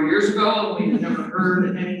 3 or 4 years ago. We had never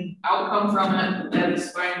heard any outcome from it, but that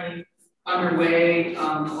is finally underway. The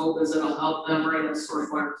hope is it'll help them write a source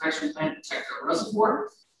water protection plan to protect their reservoir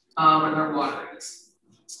and their water is.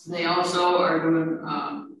 They also are doing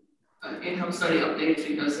income study updates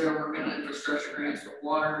because they're working on infrastructure grants for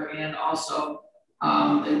water, and also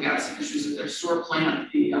they've got some issues with their sewer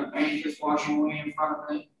plant. The bank is washing away in front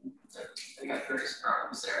of it. They got various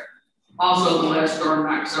problems there. Also, the last storm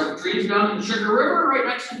knocked several trees down in the Sugar River right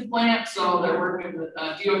next to the plant, so they're working with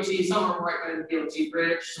DOT, some of them right by the DOT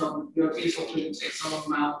bridge, so DOT hopefully can take some of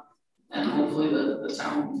them out, and hopefully the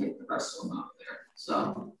town will take the rest of them out there.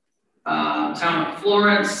 So, town of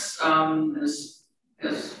Florence,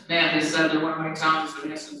 as Matt has said, they're one of my towns that's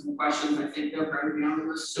been asking some questions. I think they'll probably be on the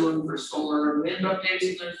list soon for solar and wind updates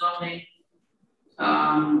in their zoning.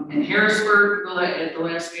 In Harrisburg, at the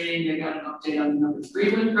last meeting, they got an update on the number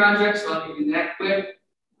 3 wind project, so I'll give you that quick.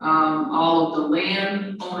 All of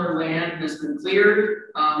the owner land has been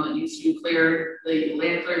cleared. It needs to be cleared. The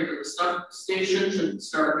land clearing for the substation should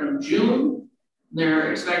start in June.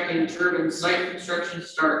 They're expecting turbine site construction to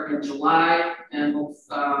start in July, and the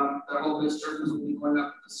hope is turbines will be going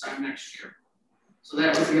up this time next year. So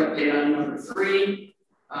that was the update on number 3.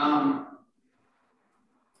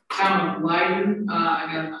 Town of Leiden,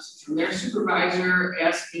 I got a message from their supervisor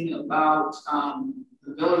asking about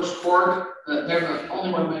the village court. They're the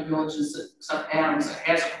only one of my villages, except Adams, that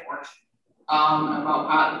has a court.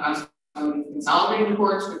 About consolidating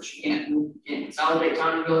courts, which you can't do. You can't consolidate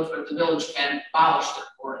town and village, but the village can abolish their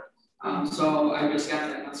court. So I just got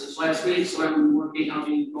that message last week. So I'm working. I'll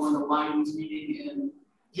be going to Leiden's meeting in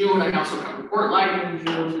June. I also have a report Leiden in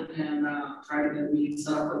June, and try to get a meeting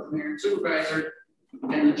set up with the mayor and supervisor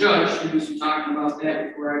and the judge to do some talking about that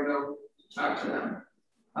before I go talk to them.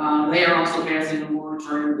 They are also passing a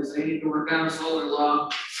moratorium because they need to work on a solar law.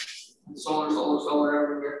 Solar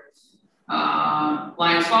everywhere.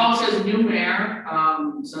 Lions Falls has a new mayor.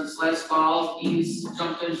 Since last fall, he's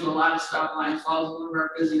jumped into a lot of stuff. Lions Falls is one of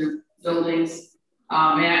our busier buildings.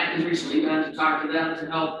 Matt has recently been to talk to them to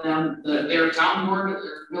help them. Their town board,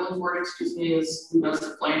 their village board, excuse me, is who does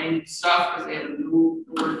the planning stuff because they have a new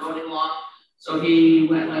board voting law. So he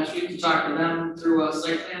went last week to talk to them through a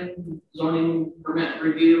site plan zoning permit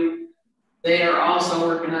review. They are also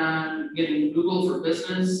working on getting Google for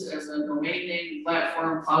Business as a domain name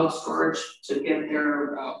platform, cloud storage to get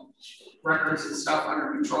their records and stuff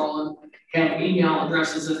under control, and have email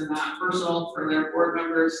addresses that are not personal for their board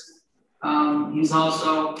members. He's got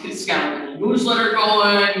a little newsletter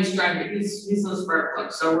going. He's a spark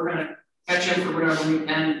plug. So we're gonna catch him for whatever we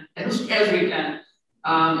can as we can.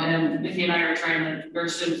 And Nikki and I are trying to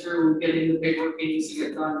nurse him through getting the paperwork he needs to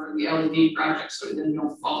get done for the LED project so then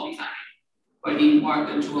don't fall behind. But he walked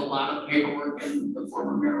into a lot of paperwork, and the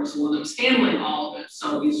former mayor was the one that was handling all of it.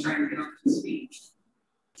 So he's trying to get up to speed.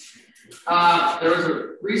 There was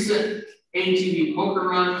a recent ATV poker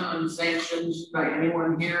run unsanctioned by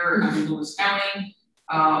anyone here in Lewis County.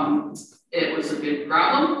 It was a big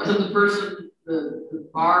problem. The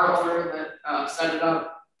bar owner that set it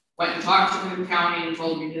up went and talked to the county and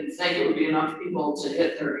told me he didn't think it would be enough people to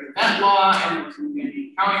hit their event law, and there was going to be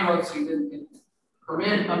any county roads, so he didn't get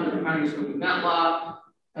permit under the county's event law.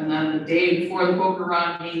 And then the day before the poker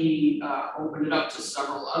run, he opened it up to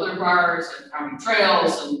several other bars and county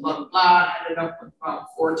trails and blah, blah, blah. Ended up with about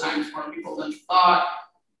 4 times more people than thought.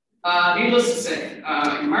 Needless to say,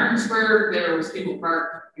 in Martinsburg, there was people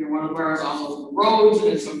parked near one of the bars all over the roads and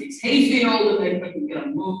in somebody's hayfield, and they couldn't get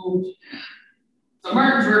them moved. So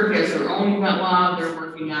Martinsburg has their own event law. They're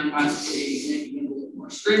working on possibly making it a little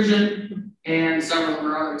more stringent. And several of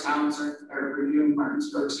our other towns are reviewing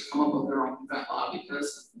Martinsburg to come up with their own event law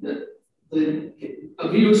because the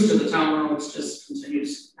abuse to the town roads just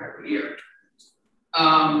continues every year.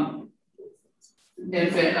 In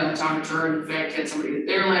fact, town attorney, in fact, had somebody at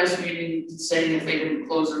their last meeting saying if they didn't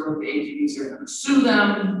close their road, the ATVs are going to sue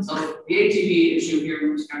them. So the ATV issue here in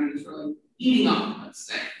Lewis County is really eating up, let's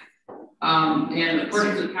say. And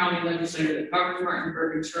according to the county legislature that covers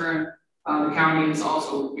Martinsburg and Turin, the county is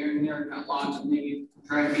also reviewing their event law to maybe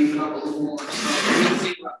try to beef it up a little more. So we'll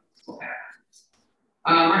see what will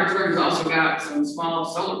happen. Martinsburg has also got some small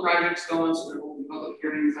solar projects going, so there will be public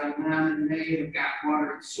hearings on them, and they have got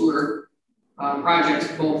water and sewer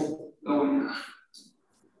projects both going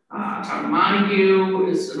on. Town of Montague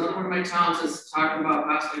is another one of my towns that's talking about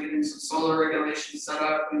possibly getting some solar regulations set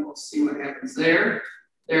up, and we'll see what happens there.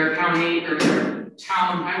 Their county or their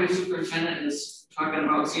town highway superintendent is talking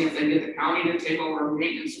about seeing if they get the county to take over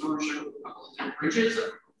maintenance and ownership of a couple of different bridges.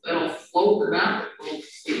 That'll float or not, we'll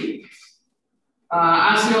see.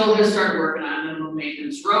 Osceola has started working on minimum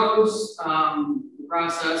maintenance roads. The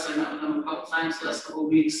process, I met with them a couple times the last couple of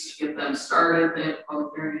weeks to get them started. They have a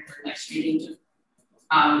public hearing at their next meeting to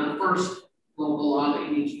the first local law that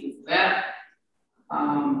you need to do for that.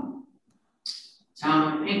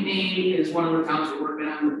 Town of Pinckney is one of the towns we're working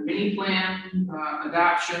on with mini plan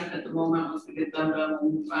adoption at the moment. Once we get them done,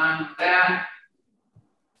 we'll move on with that.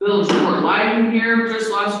 Village Board Live here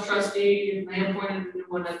just lost a trustee, and they appointed a new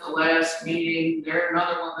one at the last meeting. They're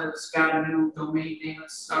another one that's got a new domain name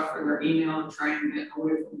and stuff for their email and trying to get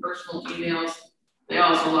away from personal emails. They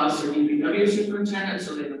also lost their DPW superintendent,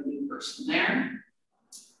 so they have a new person there.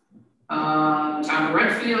 Town of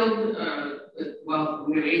Redfield, well,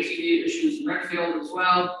 we have ATV issues in Redfield as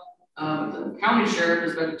well. The county sheriff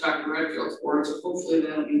has been talking to Redfield's board, so hopefully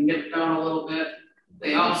that'll be nipped down a little bit.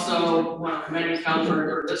 They also, one of many towns where I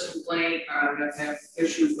heard this complaint, have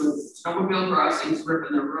issues with snowmobile crossings,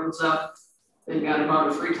 ripping their roads up. They've got about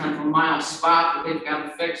a 3/10 of a mile spot that they've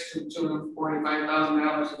got fixed to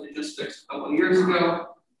 $245,000 that they just fixed a couple of years ago.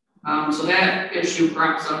 So that issue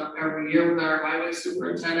crops up every year with our highway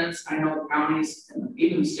superintendents. I know the counties and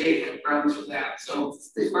even the state have problems with that. So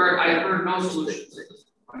I've heard no solutions at this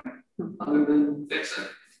point other than fix it.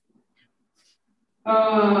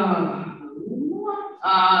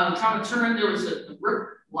 Town of Turin, there was a brick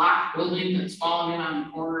block building that's falling in on the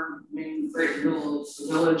corner, right in the middle of the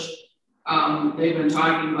village. They've been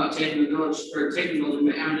talking about taking the village or taking the building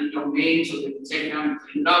to eminent domain so they can take it down and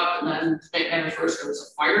clean it up. And then at first there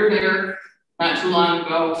was a fire there not too long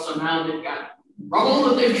ago, so now they've got rubble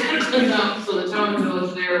that they've got to clean up. So the town and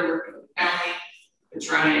village there working with the county to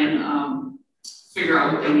try and figure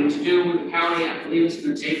out what they need to do with the county. I believe it's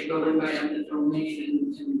going to take the building by eminent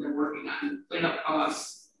domain, and they're working on cleanup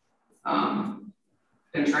costs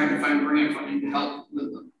and trying to find grant funding to help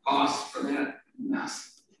with the costs for that mess.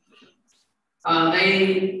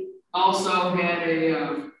 They also had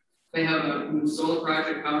they have a new solar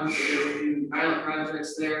project coming, so they're doing pilot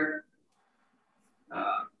projects there.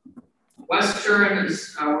 West Turin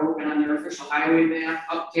is working on their official highway map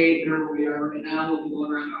update. Where we are right now, we'll be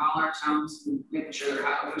going around to all our towns and making sure their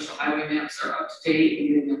official highway maps are up to date and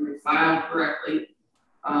getting them refiled correctly.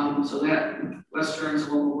 So that West Turin is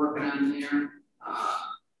what we're working on there.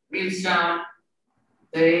 Greenstown,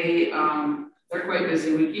 they're quite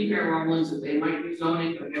busy. We keep hearing rumblings that they might be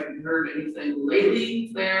zoning, but we haven't heard anything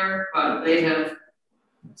lately there. But they have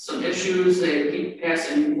some issues. They keep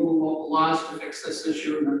passing local laws to fix this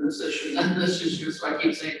issue and then this issue and then this issue. So I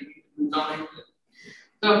keep saying zoning.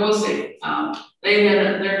 So we'll see. They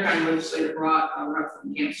had their kind of legislator brought a rep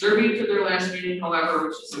from Camp Serby to their last meeting, however,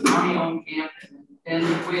 which is a county-owned camp in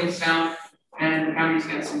Williamstown. And the county's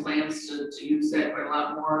got some plans to use that quite a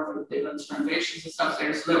lot more. They've done some renovations and stuff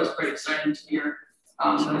there. So that was pretty exciting to hear.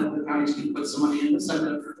 That the county's going to put some money in to send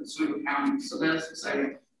it for Consuelo County. So that's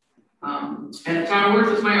exciting. And Town of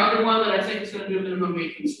Worth is my other one that I think is going to do minimum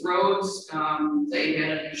maintenance roads. They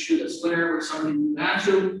had an issue this winter where somebody moved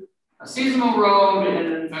onto a seasonal road,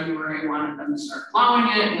 and in February wanted them to start plowing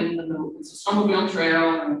it, and it's a snowmobile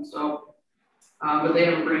trail, and so. But they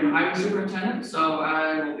have a brand new highway superintendent, so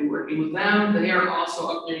I will be working with them. They are also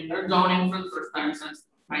updating their zoning for the first time since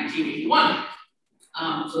 1981.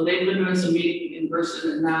 So they've been doing some meeting in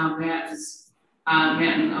person, and now Matt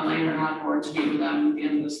and Elaine are on board to meet with them at the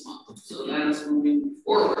end of this month. So that is moving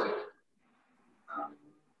forward.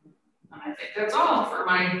 And I think that's all for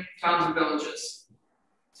my towns and villages.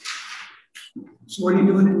 So what are you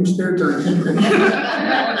doing in your spare time?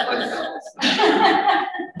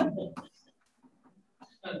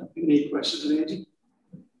 Any questions, Angie?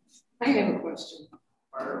 I have a question.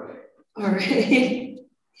 All right.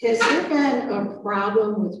 Has there been a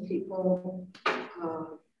problem with people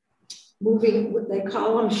moving, what they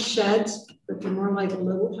call them sheds, but they're more like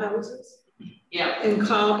little houses? Yeah. And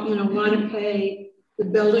want to pay the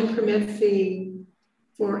building permit fee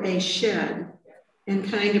for a shed and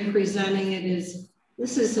kind of presenting it as,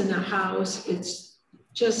 this isn't a house, it's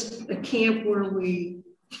just a camp where we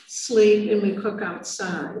sleep and we cook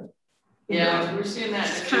outside. Yeah, we're seeing that.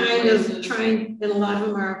 It's kind of trying, and a lot of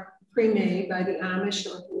them are pre-made by the Amish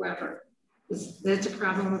or whoever. That's a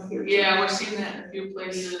problem up here. Yeah, we're seeing that in a few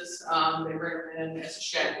places. They bring them in as a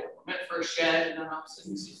shed, meant for a shed, and then all of a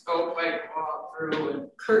sudden you see scope pipe walk through and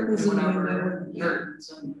curtains and whatever, curtains,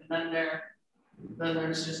 and then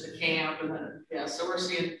there's just a camp, and then yeah. So we're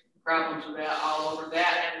seeing problems with that all over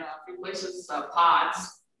that, and a few places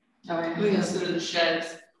pods. Instead of the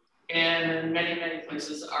sheds, and in many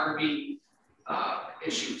places RV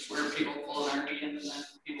issues where people pull an RV in and then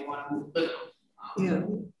people want to live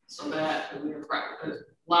them. So that a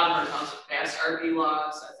lot of our towns have passed RV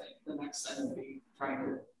laws. I think the next thing will be trying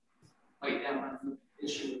to fight down on the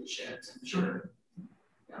issue with the sheds. I'm sure.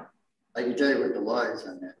 Yeah. I can tell you what the law is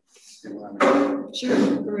on that.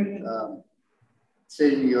 Sure.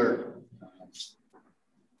 State of New York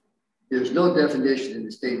there's no definition in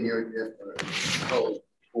the state of New York code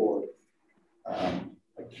for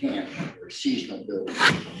a camp or seasonal building.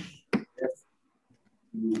 If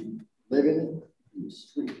you live in it, you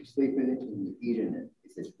sleep in it, and you eat in it.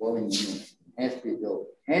 If it's dwelling unit, it has to be built,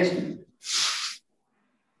 has to be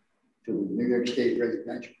to the New York State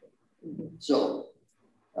residential code. So,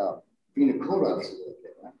 being a code officer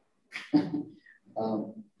like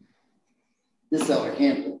that, this is how I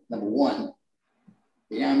handle it. Number one,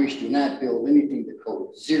 the Amish do not build anything to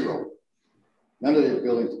code, zero. None of their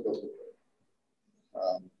buildings are built to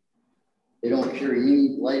code. They don't carry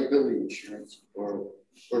any liability insurance or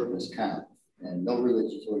workman's comp, and no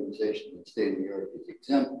religious organization in the state of New York is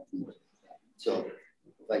exempt from this. So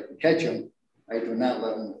if I can catch them, I do not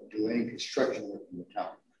let them do any construction work in the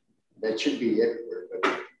town. That should be everywhere,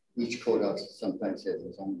 but each code officer sometimes has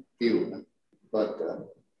its own view of them. But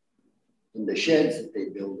in the sheds that they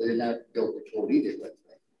build, they're not built to code either.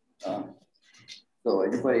 So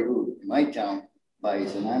anybody who in my town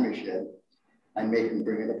buys an Amish shed, I make them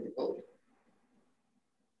bring it up to code.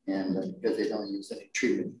 And because they don't use any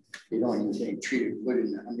treatment, they don't use any treated wood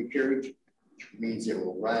in the undercarriage, which means it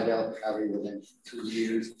will ride out probably within 2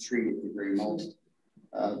 years, 3 at the very most.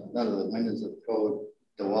 None of the windows of code,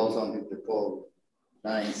 the walls don't hit the code,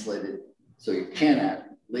 not insulated, so you cannot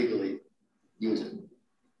legally use it.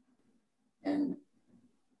 And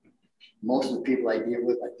most of the people I deal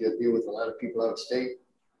with a lot of people out of state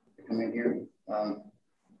that come in here.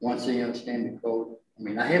 Once they understand the code, I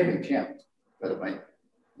mean, I have been camped, by the way,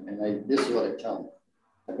 and this is what I tell them.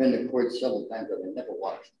 I've been to court several times, but I never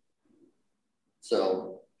watched.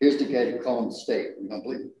 So here's the guy to call him the state. You don't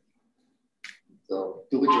believe me. So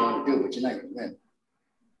do what you want to do, but you're not going to win.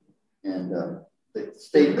 And the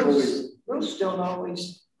state code is. Roofs don't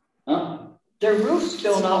always. Huh? Their roofs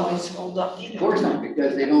don't always hold up either. Of course not,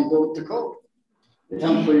 because they don't build the code. They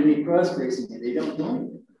don't put any cross bracing in. They don't do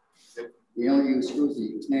anything. They don't use screws. They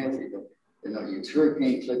use nails. They don't use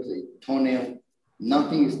hurricane clips. They toenail.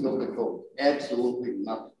 Nothing is built to code. Absolutely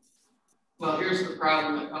nothing. Well, here's the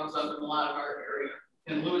problem that comes up in a lot of our area.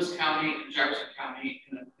 In Lewis County and Jefferson County,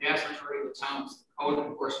 in the vast majority of the towns, code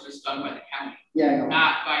enforcement is done by the county,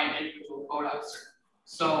 not by an individual code officer.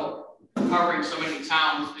 So covering so many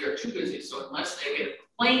towns, they're too busy. So unless they get a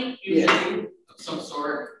complaint, usually of some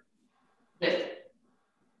sort, that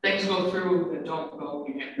things go through that don't go.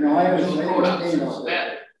 No, I understand. So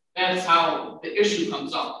that's how the issue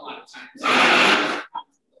comes up a lot of times.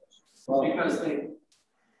 Well, because they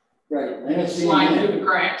slide through the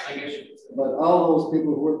cracks, I guess you could say. But all those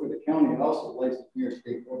people who work for the county are also licensed New York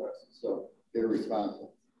State code officers, so they're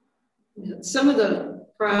responsible. Some of the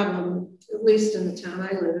problem, at least in the town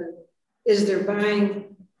I live in, is they're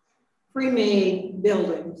buying pre-made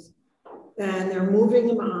buildings and they're moving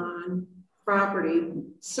them on property,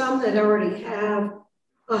 some that already have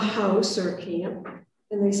a house or a camp,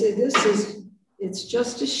 and they say it's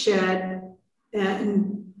just a shed,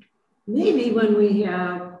 and maybe when we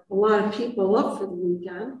have a lot of people up for the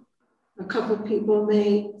weekend, a couple of people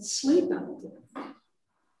may sleep out there,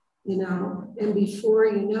 you know, and before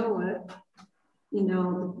you know it, you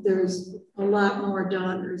know, there's a lot more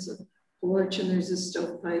done. There's a porch and there's a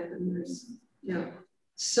stovepipe and there's, you know.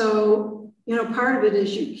 So, you know, part of it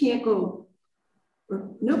is you can't go,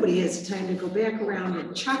 or nobody has time to go back around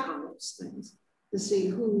and check on those things to see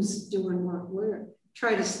who's doing what where.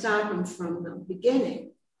 Try to stop them from the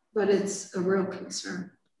beginning, but it's a real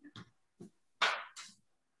concern.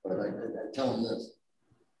 But I tell them this,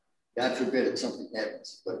 God forbid if something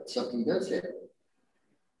happens, but if something does happen,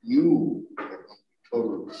 you are going to be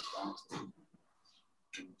totally responsible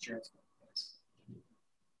to the insurance companies.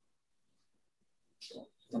 So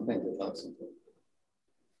sometimes it helps them.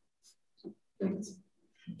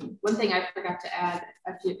 One thing I forgot to add,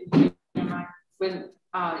 when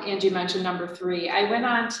Angie mentioned number 3, I went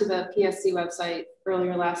on to the PSC website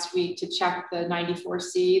earlier last week to check the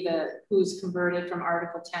 94C, who's converted from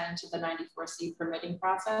Article 10 to the 94C permitting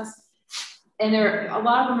process. And a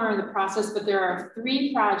lot of them are in the process, but there are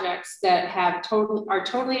 3 projects that are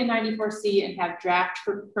totally in 94C and have draft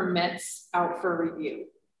permits out for review.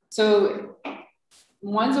 So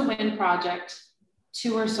one's a wind project,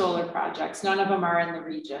 2 are solar projects. None of them are in the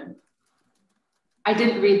region. I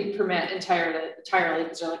didn't read the permit entirely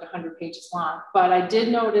because they're like 100 pages long, but I did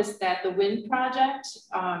notice that the wind project,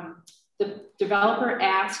 the developer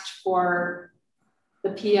asked for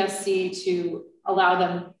the PSC to allow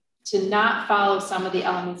them to not follow some of the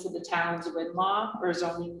elements of the town's wind law or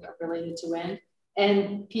zoning related to wind,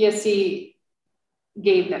 and PSC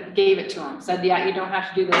gave it to them, said, yeah, you don't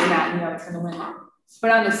have to do this, that, and the other from the wind law.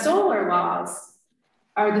 But on the solar laws,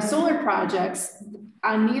 are the solar projects.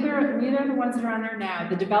 On neither of the ones that are on there now,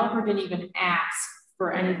 the developer didn't even ask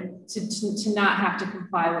for any to not have to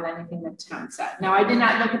comply with anything that the town said. Now, I did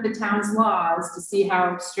not look at the town's laws to see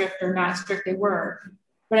how strict or not strict they were,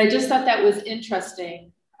 but I just thought that was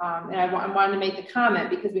interesting. And I wanted to make the comment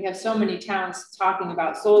because we have so many towns talking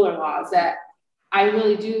about solar laws that I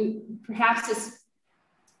really do, perhaps it's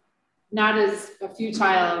not as a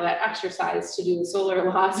futile of an exercise to do the solar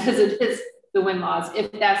laws as it is the wind laws,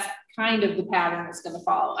 if that's kind of the pattern it's going to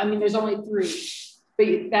follow. I mean, there's only 3,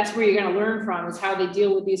 but that's where you're going to learn from is how they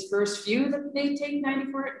deal with these first few that they take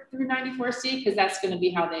 94 through 94C, because that's going to be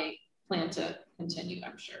how they plan to continue,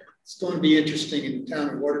 I'm sure. It's going to be interesting in the town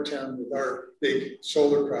of Watertown with our big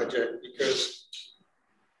solar project because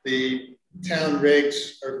the town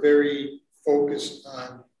regs are very focused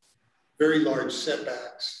on very large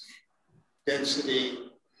setbacks, density,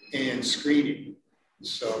 and screening.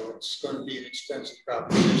 So it's going to be an expensive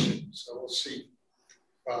proposition. So we'll see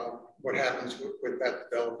what happens with that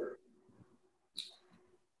developer.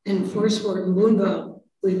 In Forest Board in Boonville,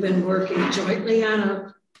 we've been working jointly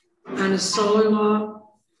on a solar law,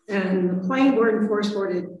 and the planning board and Forest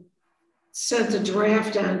Board had sent a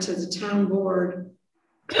draft on to the town board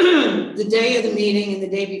the day of the meeting, and the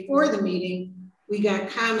day before the meeting, we got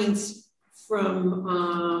comments from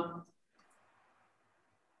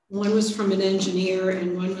one was from an engineer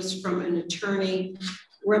and one was from an attorney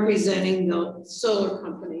representing the solar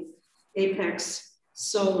company, Apex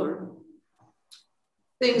Solar.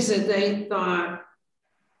 Things that they thought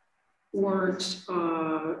weren't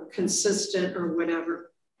consistent or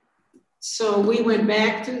whatever. So we went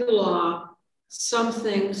back through the law. Some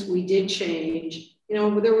things we did change. You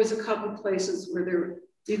know, there was a couple places where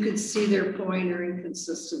you could see their point or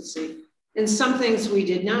inconsistency. And some things we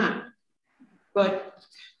did not. But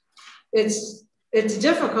it's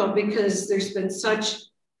difficult because there's been such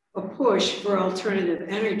a push for alternative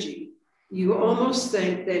energy. You almost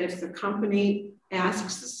think that if the company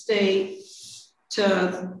asks the state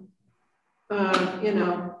to, you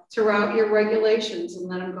know, throw out your regulations and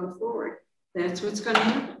let them go forward, that's what's going to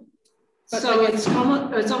happen. But so it's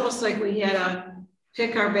almost like we had to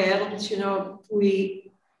pick our battles. You know,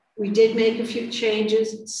 we did make a few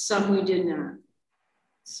changes, some we did not.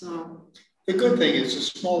 So. The good thing is the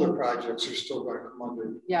smaller projects are still going to come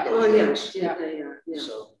under. Yeah. Oh, yes. Yeah, they are. Yeah.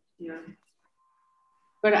 So. Yeah.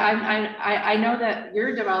 But I know that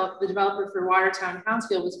the developer for Watertown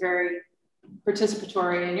Townsfield was very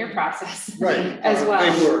participatory in your process, right? As well.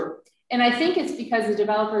 They were. And I think it's because the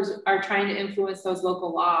developers are trying to influence those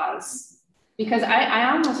local laws. Because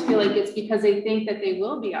I almost feel like it's because they think that they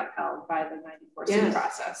will be upheld by the 94C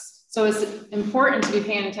process. So it's important to be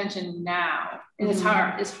paying attention now. And it's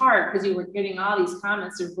hard because you were getting all these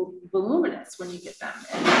comments that are voluminous when you get them.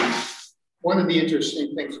 And one of the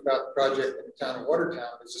interesting things about the project in the town of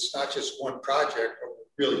Watertown is it's not just one project, or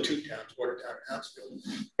really 2 towns, Watertown and Townsfield,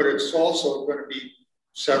 but it's also going to be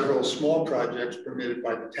several small projects permitted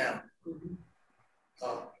by the town.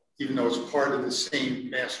 Even though it's part of the same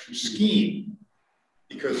master scheme,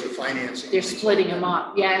 because of financing. They're splitting them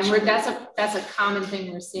up. Yeah, and that's a common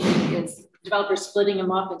thing we're seeing is developers splitting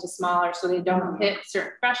them up into smaller so they don't hit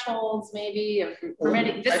certain thresholds, maybe, of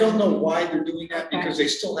permitting. I don't know why they're doing that, because they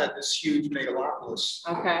still have this huge megalopolis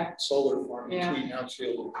solar farm between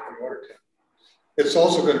Townsfield and Watertown. It's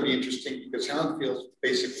also going to be interesting because Townsfield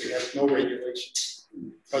basically has no regulations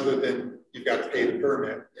other than you've got to pay the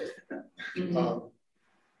permit.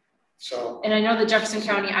 And I know the Jefferson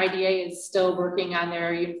County IDA is still working on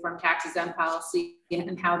their uniform tax exempt policy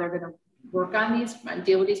and how they're going to work on these,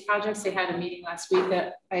 deal with these projects. They had a meeting last week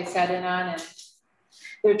that I sat in on, and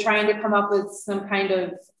they're trying to come up with some kind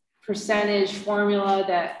of percentage formula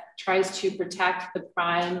that tries to protect the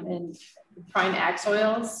prime ag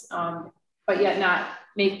soils, but yet not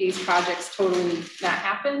make these projects totally not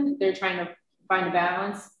happen. They're trying to find a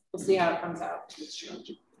balance. We'll see how it comes out.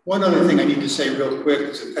 One other thing I need to say real quick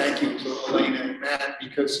is a thank you to Elena and Matt,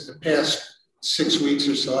 because in the past 6 weeks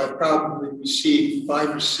or so, I've probably received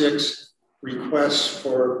 5 or 6 requests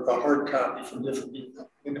for a hard copy from different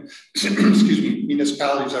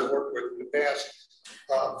municipalities I've worked with in the past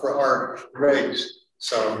for our regs.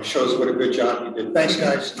 So it shows what a good job you did. Thanks,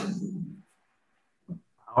 guys.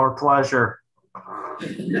 Our pleasure.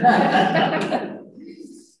 Any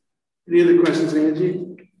other questions, Angie?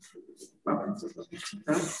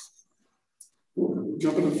 We'll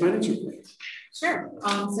jump into the finance report. Sure.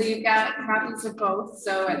 So you've got copies of both.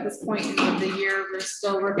 So at this point of the year, we're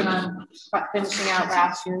still working on finishing out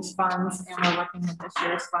last year's funds, and we're working with this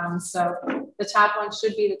year's funds. So the top one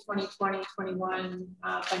should be the 2020-21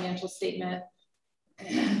 financial statement.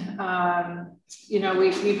 you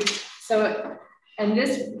know, so, and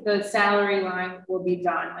the salary line will be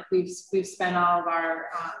done. Like we've spent all of our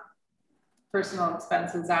personal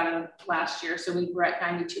expenses out of last year. So we're at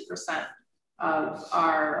 92% of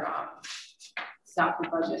our stock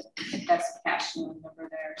budget. That's the cash number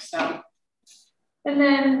there. So, and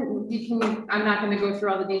then I'm not going to go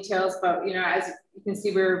through all the details, but you know, as you can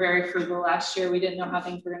see, we were very frugal last year. We didn't know how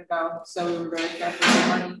things were going to go. So we were very careful with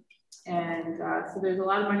money. And so there's a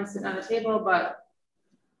lot of money sitting on the table, but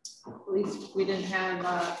at least we didn't have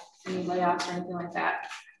any layoffs or anything like that.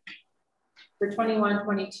 For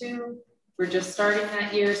 21-22, we're just starting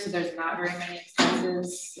that year, so there's not very many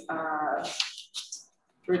expenses.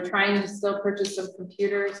 We're trying to still purchase some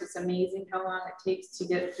computers. It's amazing how long it takes to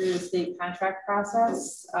get through the state contract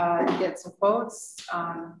process and get some quotes.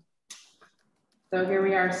 So here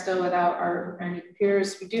we are still without our new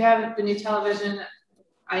computers. We do have the new television.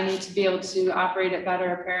 I need to be able to operate it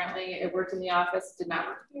better. Apparently it worked in the office, did not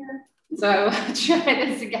work here. So I will try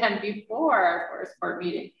this again before our first board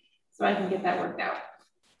meeting so I can get that worked out.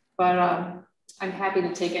 But I'm happy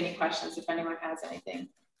to take any questions if anyone has anything.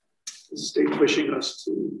 Is the state pushing us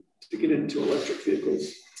to get into electric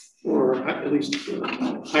vehicles, or at least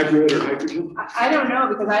hybrid or hydrogen? I don't know,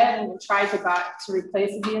 because I haven't even tried to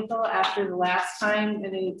replace a vehicle after the last time,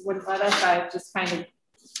 and they wouldn't let us. I've just kind of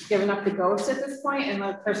given up the ghost at this point. And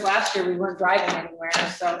of course, last year we weren't driving anywhere,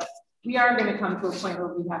 so we are going to come to a point where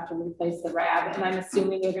we have to replace the RAB, and I'm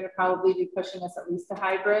assuming they're going to probably be pushing us at least to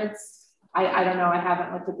hybrids. I don't know. I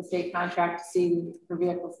haven't looked at the state contract for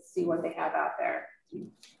vehicles to see what they have out there.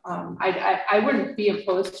 I wouldn't be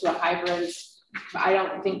opposed to a hybrid. I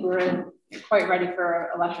don't think we're quite ready for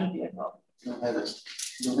an electric vehicle. You don't have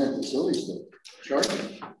facilities to charge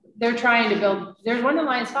it. They're trying to build. There's one in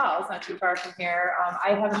Lions Falls, not too far from here.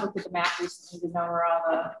 I haven't looked at the map recently to know where all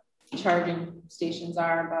the charging stations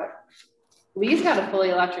are, but Lee's got a fully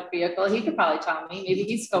electric vehicle. He could probably tell me. Maybe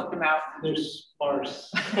he scoped them out. They're sparse.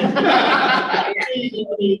 Once you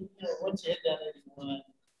hit that 81,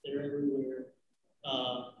 they're everywhere.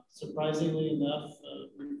 Surprisingly enough,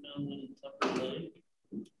 we found one in Tupper Lake,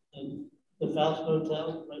 and the Faust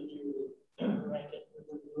Motel right near the Racket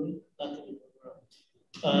River, not the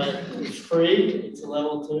River. It's free. It's a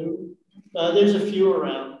level 2. There's a few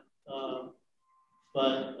around,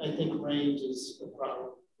 but I think range is a problem.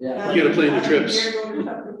 Yeah, you got to plan your trips.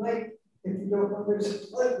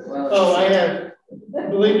 Oh, I have.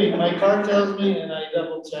 Believe me, my car tells me, and I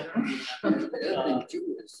double check.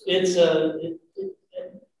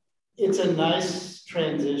 It's a nice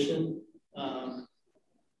transition.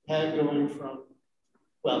 Going from,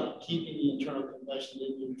 well, keeping the internal combustion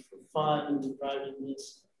engine for fun and driving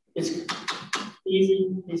this. It's easy,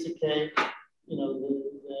 piece of cake. You know,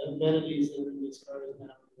 the amenities that are in these cars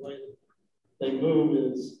now, the way that they move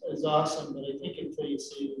is awesome, but I think until you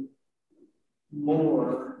see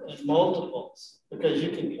more and multiples, because you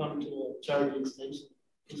can come to a charging station,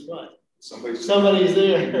 guess what? Somebody's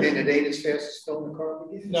there. And it ain't as fast as filling the car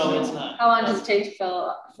again? No, it's not. How long does it take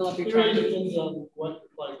to fill up your It truck? really depends on what you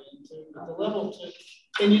plug into. But the level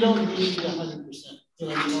 2, and you don't need 100%. You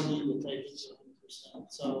know, you don't need to take it to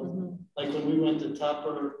 100%. So, like when we went to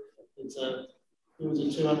Tupper, it was a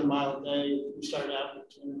 200-mile day. We started out with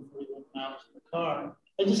 241 miles in the car.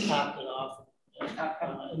 I just topped it off.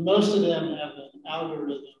 And most of them have an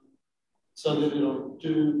algorithm so that it'll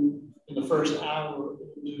do, in the first hour,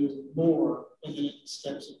 it'll do more, and then it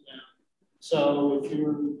steps it down. So if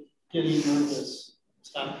you're getting nervous,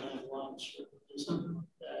 stop and have lunch or do something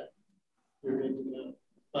like that, you're good to go.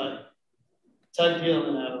 But Tug Hill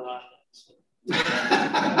and Adirondack.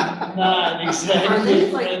 Not exactly. Are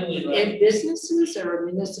they like friendly, right? in businesses or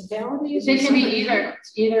municipalities? They can be either.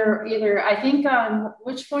 I think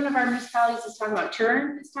which one of our municipalities is talking about?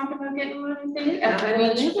 Turin is talking about getting one. I think.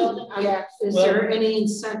 Is there any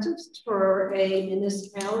incentives for a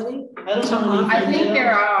municipality? I think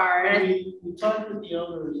there are. We talked with the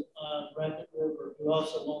owners of Racket River, who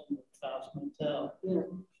also own the Faust Motel. Yeah.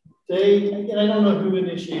 And I don't know who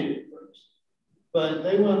initiated it first, but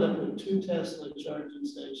they wound up with 2 Tesla charging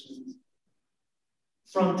stations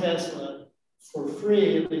from Tesla for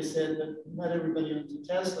free. They said that not everybody owns a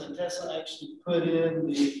Tesla. And Tesla actually put in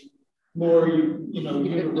the more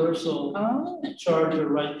universal charger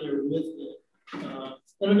right there with it.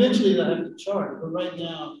 And eventually they'll have to charge, but right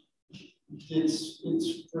now it's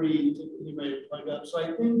free to anybody to plug up. So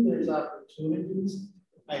I think there's opportunities.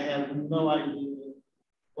 I have no idea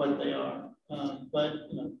what they are, but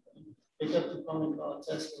pick up the phone and call a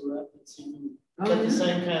Tesla rep and see if you get the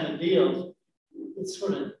same kind of deal. It's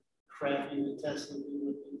sort of crappy that Tesla did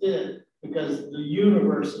what they did, because the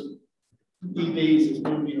universe of EVs is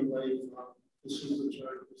moving away from the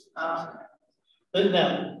superchargers. But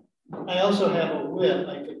now, I also have a whip.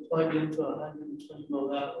 I could plug into a 120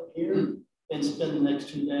 volt outlet here and spend the next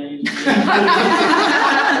 2 days.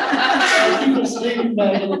 People sleeping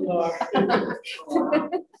back in the car.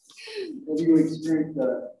 Have you experienced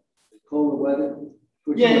colder weather?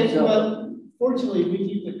 Yeah, well, fortunately, we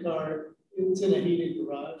keep the car, it's in a heated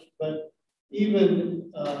garage, but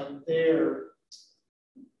even there,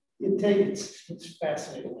 it's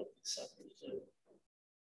fascinating what these suckers do.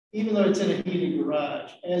 Even though it's in a heated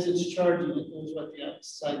garage, as it's charging, it knows what the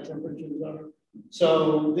outside temperatures are.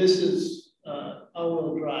 So this is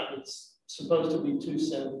all-wheel drive. It's supposed to be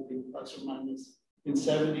 270 plus or minus in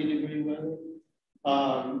 70-degree weather.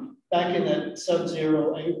 Back in that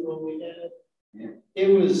sub-zero April we had, it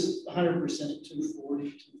was 100% at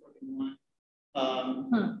 240,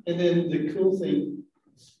 241. And then the cool thing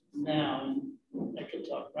now, I could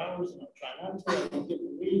talk for hours and I'll try not to, I won't get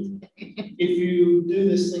the weeds. If you do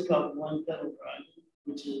this thing called one pedal driving,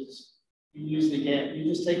 which is you use the gas, you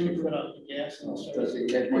just take your foot off the gas and start.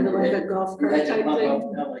 Kind of like a golf cart type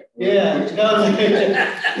thing. Yeah,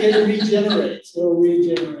 it regenerates. It'll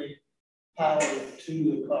regenerate power to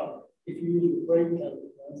the car. If you use the brake pedal,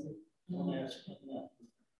 it won't ask for that.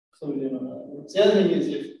 So you know, the other thing is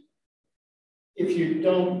if you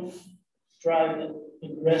don't drive it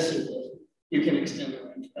aggressively, you can extend the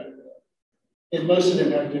range better. And most of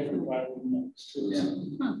them have different driving modes too.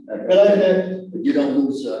 Yeah. But you don't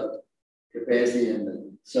lose capacity in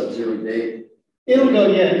the sub-zero day. It'll go,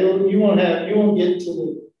 yeah. You won't get to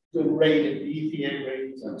the rate of the EPA rate.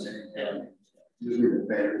 That's what I'm saying. Yeah. Usually the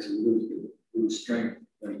batteries lose strength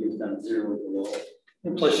when it gets down to zero below.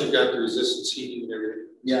 And plus you've got the resistance heating and everything.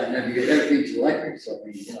 Yeah, and then you get everything's electric, so I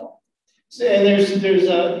mean, you know. So, and there's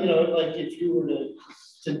you know, like if you were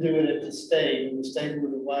to do it at the state, and the state were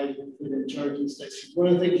to widen and put in charging stations, one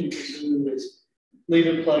of the things you can do is leave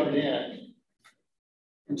it plugged in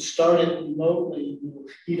and start it remotely,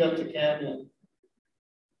 heat up the cabinet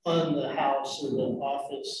on the house or the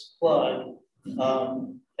office plug.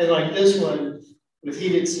 And like this one, with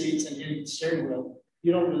heated seats and heated steering wheel,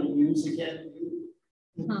 you don't really use the cabinet.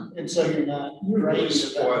 And so you're not really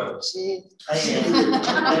spoiled. I am.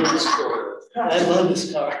 I love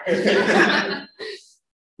this car.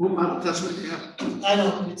 What model Tesla do you have? I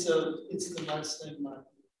don't. It's the Mustang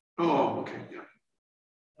model. Oh, okay, yeah.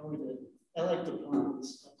 I like the blonde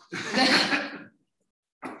stuff.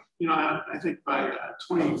 You know, I think by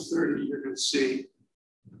 2030, you're going to see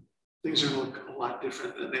things are going to look a lot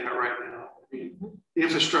different than they are right now. I mean, the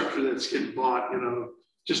infrastructure that's getting bought, you know,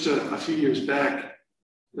 just a few years back,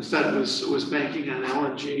 the Fed was banking on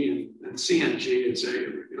LNG and CNG as a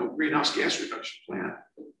greenhouse gas reduction plan,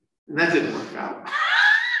 and that didn't work out.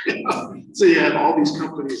 You know? So you have all these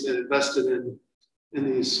companies that invested in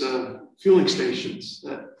these fueling stations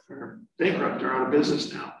that are bankrupt or out of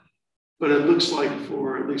business now. But it looks like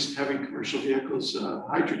for at least having commercial vehicles,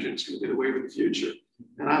 hydrogen is going to be the wave of the future.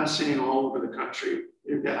 And I'm seeing all over the country,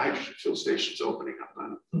 you've got hydrogen fuel stations opening up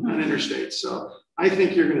on interstates. So I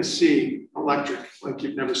think you're going to see electric like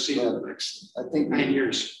you've never seen in the next 9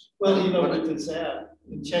 years. Well, you know, with this app,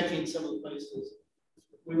 and checking some of the places,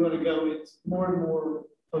 we want to go with more and more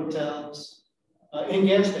hotels and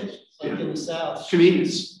gas stations, like in the South.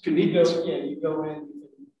 Convenience. You go in, you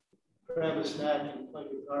can grab a snack and play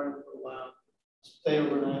your garden for a while, stay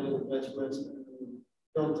overnight at the Best Western,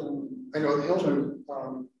 Hilton. I know Hilton,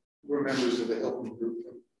 we're members of the Hilton group.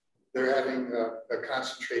 They're having a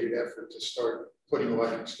concentrated effort to start putting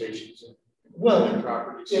electric stations in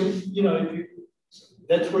properties.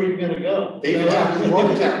 That's where you're going to go. They do have in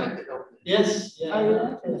Watertown. Yes,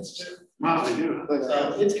 yeah, that's true. Wow, they do.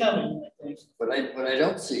 But it's coming, I think. What I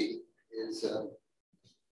don't see is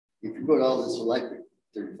if you put all this electric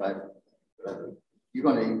 35, you're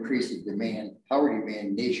going to increase the demand, power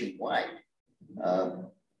demand nationwide.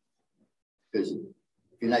 Because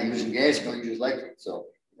if you're not using gas, you're going to use electric. So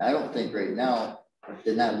I don't think right now I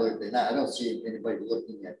don't see anybody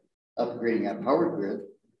looking at upgrading our power grid,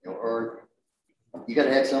 or you got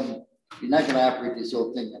to have some. You're not going to operate this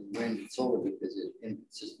whole thing on wind and solar because it's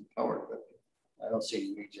inconsistent power. But I don't see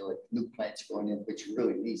any major like new plants going in, but you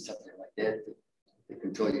really need something like that to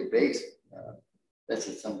control your base. That's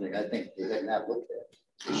just something I think they have not looked at.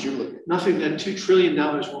 They should look at. Nothing that $2 trillion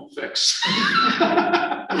won't fix.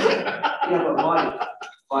 Yeah,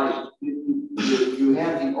 but you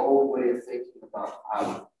have the old way of thinking about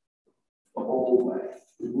power. The old way,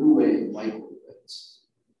 the new way of microgrids.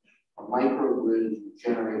 A microgrid you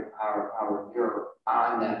generate power here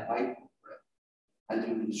on that microgrid, and you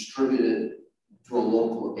can distribute it to a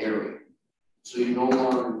local area. So you no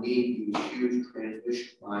longer need these huge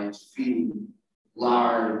transmission lines feeding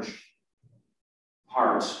large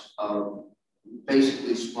parts of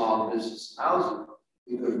basically small business housing,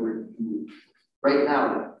 because right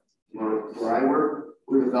now, where I work,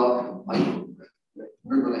 we're developing a microgrid.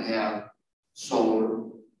 We're going to have solar,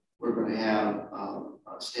 we're going to have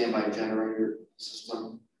a standby generator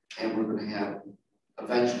system, and we're going to have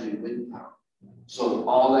eventually wind power. So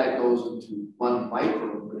all that goes into one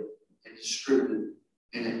microgrid and distributed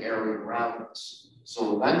in an area around us.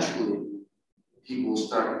 So eventually, people will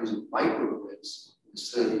start using microgrids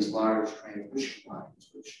instead of these large transmission lines,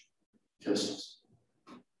 which just,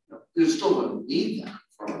 there's still going to need them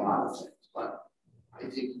for a lot of things, but I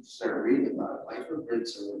think you start reading about it.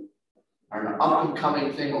 Microgrids are an up and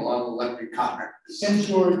coming thing along the electric car. And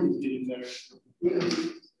storage is getting better. You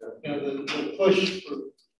know, the push for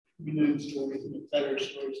renewed storage and better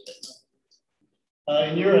storage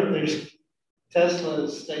technology. In Europe, there's Tesla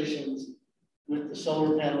stations with the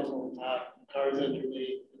solar panels on top, and cars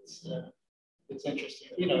underneath. It's interesting.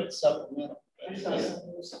 You know, it's supplemental.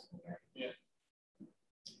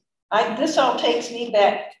 Yeah. This all takes me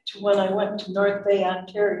back to when I went to North Bay,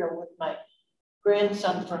 Ontario with my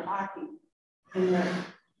grandson for hockey. And the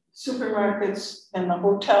supermarkets and the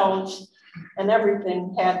hotels and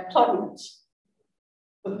everything had plugins.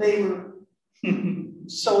 But they were,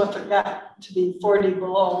 so if it got to be 40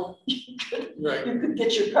 below, you could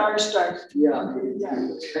get your car started. Yeah.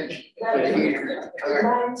 That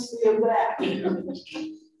reminds me of that.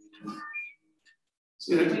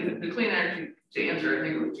 So the clean energy, to answer, I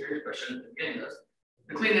think it was Jerry's question at the beginning of this,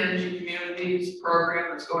 the Clean Energy Communities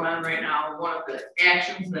program that's going on right now, one of the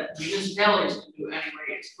actions that municipalities can do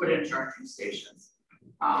anyway is put in charging stations.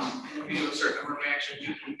 And if you do a certain number of actions,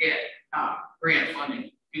 you can get grant funding.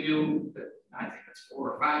 If you do, I think it's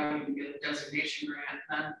 4 or 5, you can get a designation grant.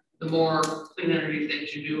 Then the more clean energy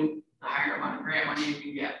things you do, the higher amount of grant money you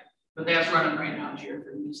can get. But that's running right now, Jerry,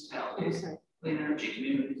 for municipalities. Okay. Clean Energy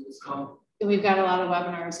Communities is called. And we've got a lot of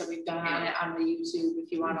webinars that we've done on it on the YouTube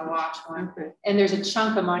if you want to watch one. Okay. And there's a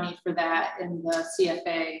chunk of money for that in the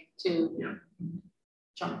CFA too. Yeah.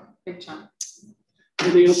 Chunk, big chunk.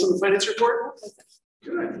 Anything else on the finance report?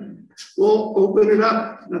 Good. We'll open it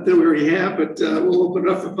up. Not that we already have, but we'll open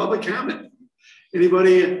it up for public comment.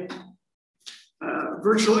 Anybody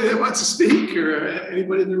virtually that wants to speak, or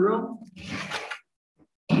anybody in the room?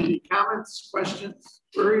 Any comments, questions,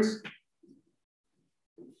 queries?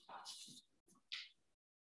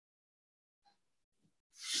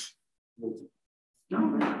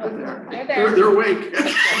 No, they're there. They're awake. I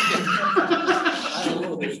don't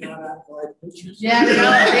know, there's not outside pictures. Yeah,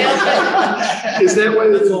 no, Is that why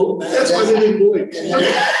that's why they didn't blink?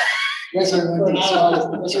 That's why I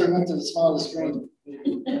went to the smallest screen.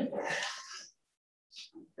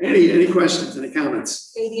 Any questions, any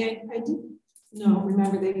comments? Katie, I did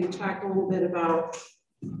remember that you talked a little bit about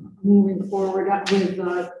moving forward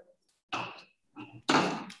with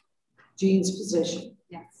Jean's position.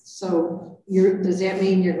 Yes. So does that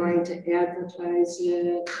mean you're going to advertise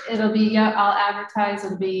it? It'll be, yeah, I'll advertise.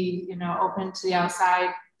 It'll be, open to the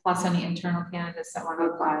outside plus any internal candidates that want to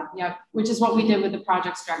apply. Yep. Which is what we did with the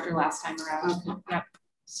projects director last time around. Okay. Yep.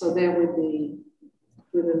 So that would be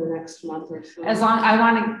within the next month or so. As long, I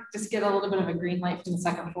want to just get a little bit of a green light from the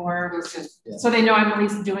second floor, okay. Yeah. So they know I'm at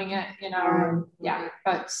least doing it, yeah,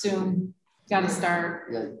 but soon got to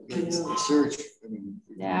start. Yeah, the search. I mean,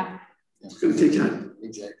 yeah. It's going to take time.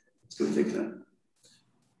 Exactly. It's going to take time.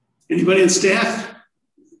 Anybody on staff?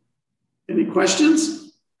 Any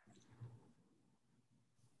questions?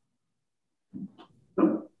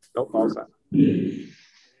 Nope. Nope, all set.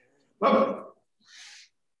 Oh.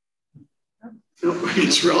 Nope,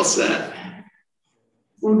 we're all set.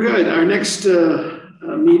 Well, good. Our next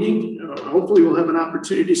meeting, hopefully we'll have an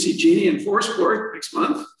opportunity to see Jeannie in Forceport next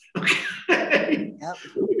month. Okay. Yep.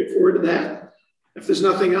 Looking forward to that. If there's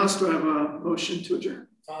nothing else, do I have a motion to adjourn?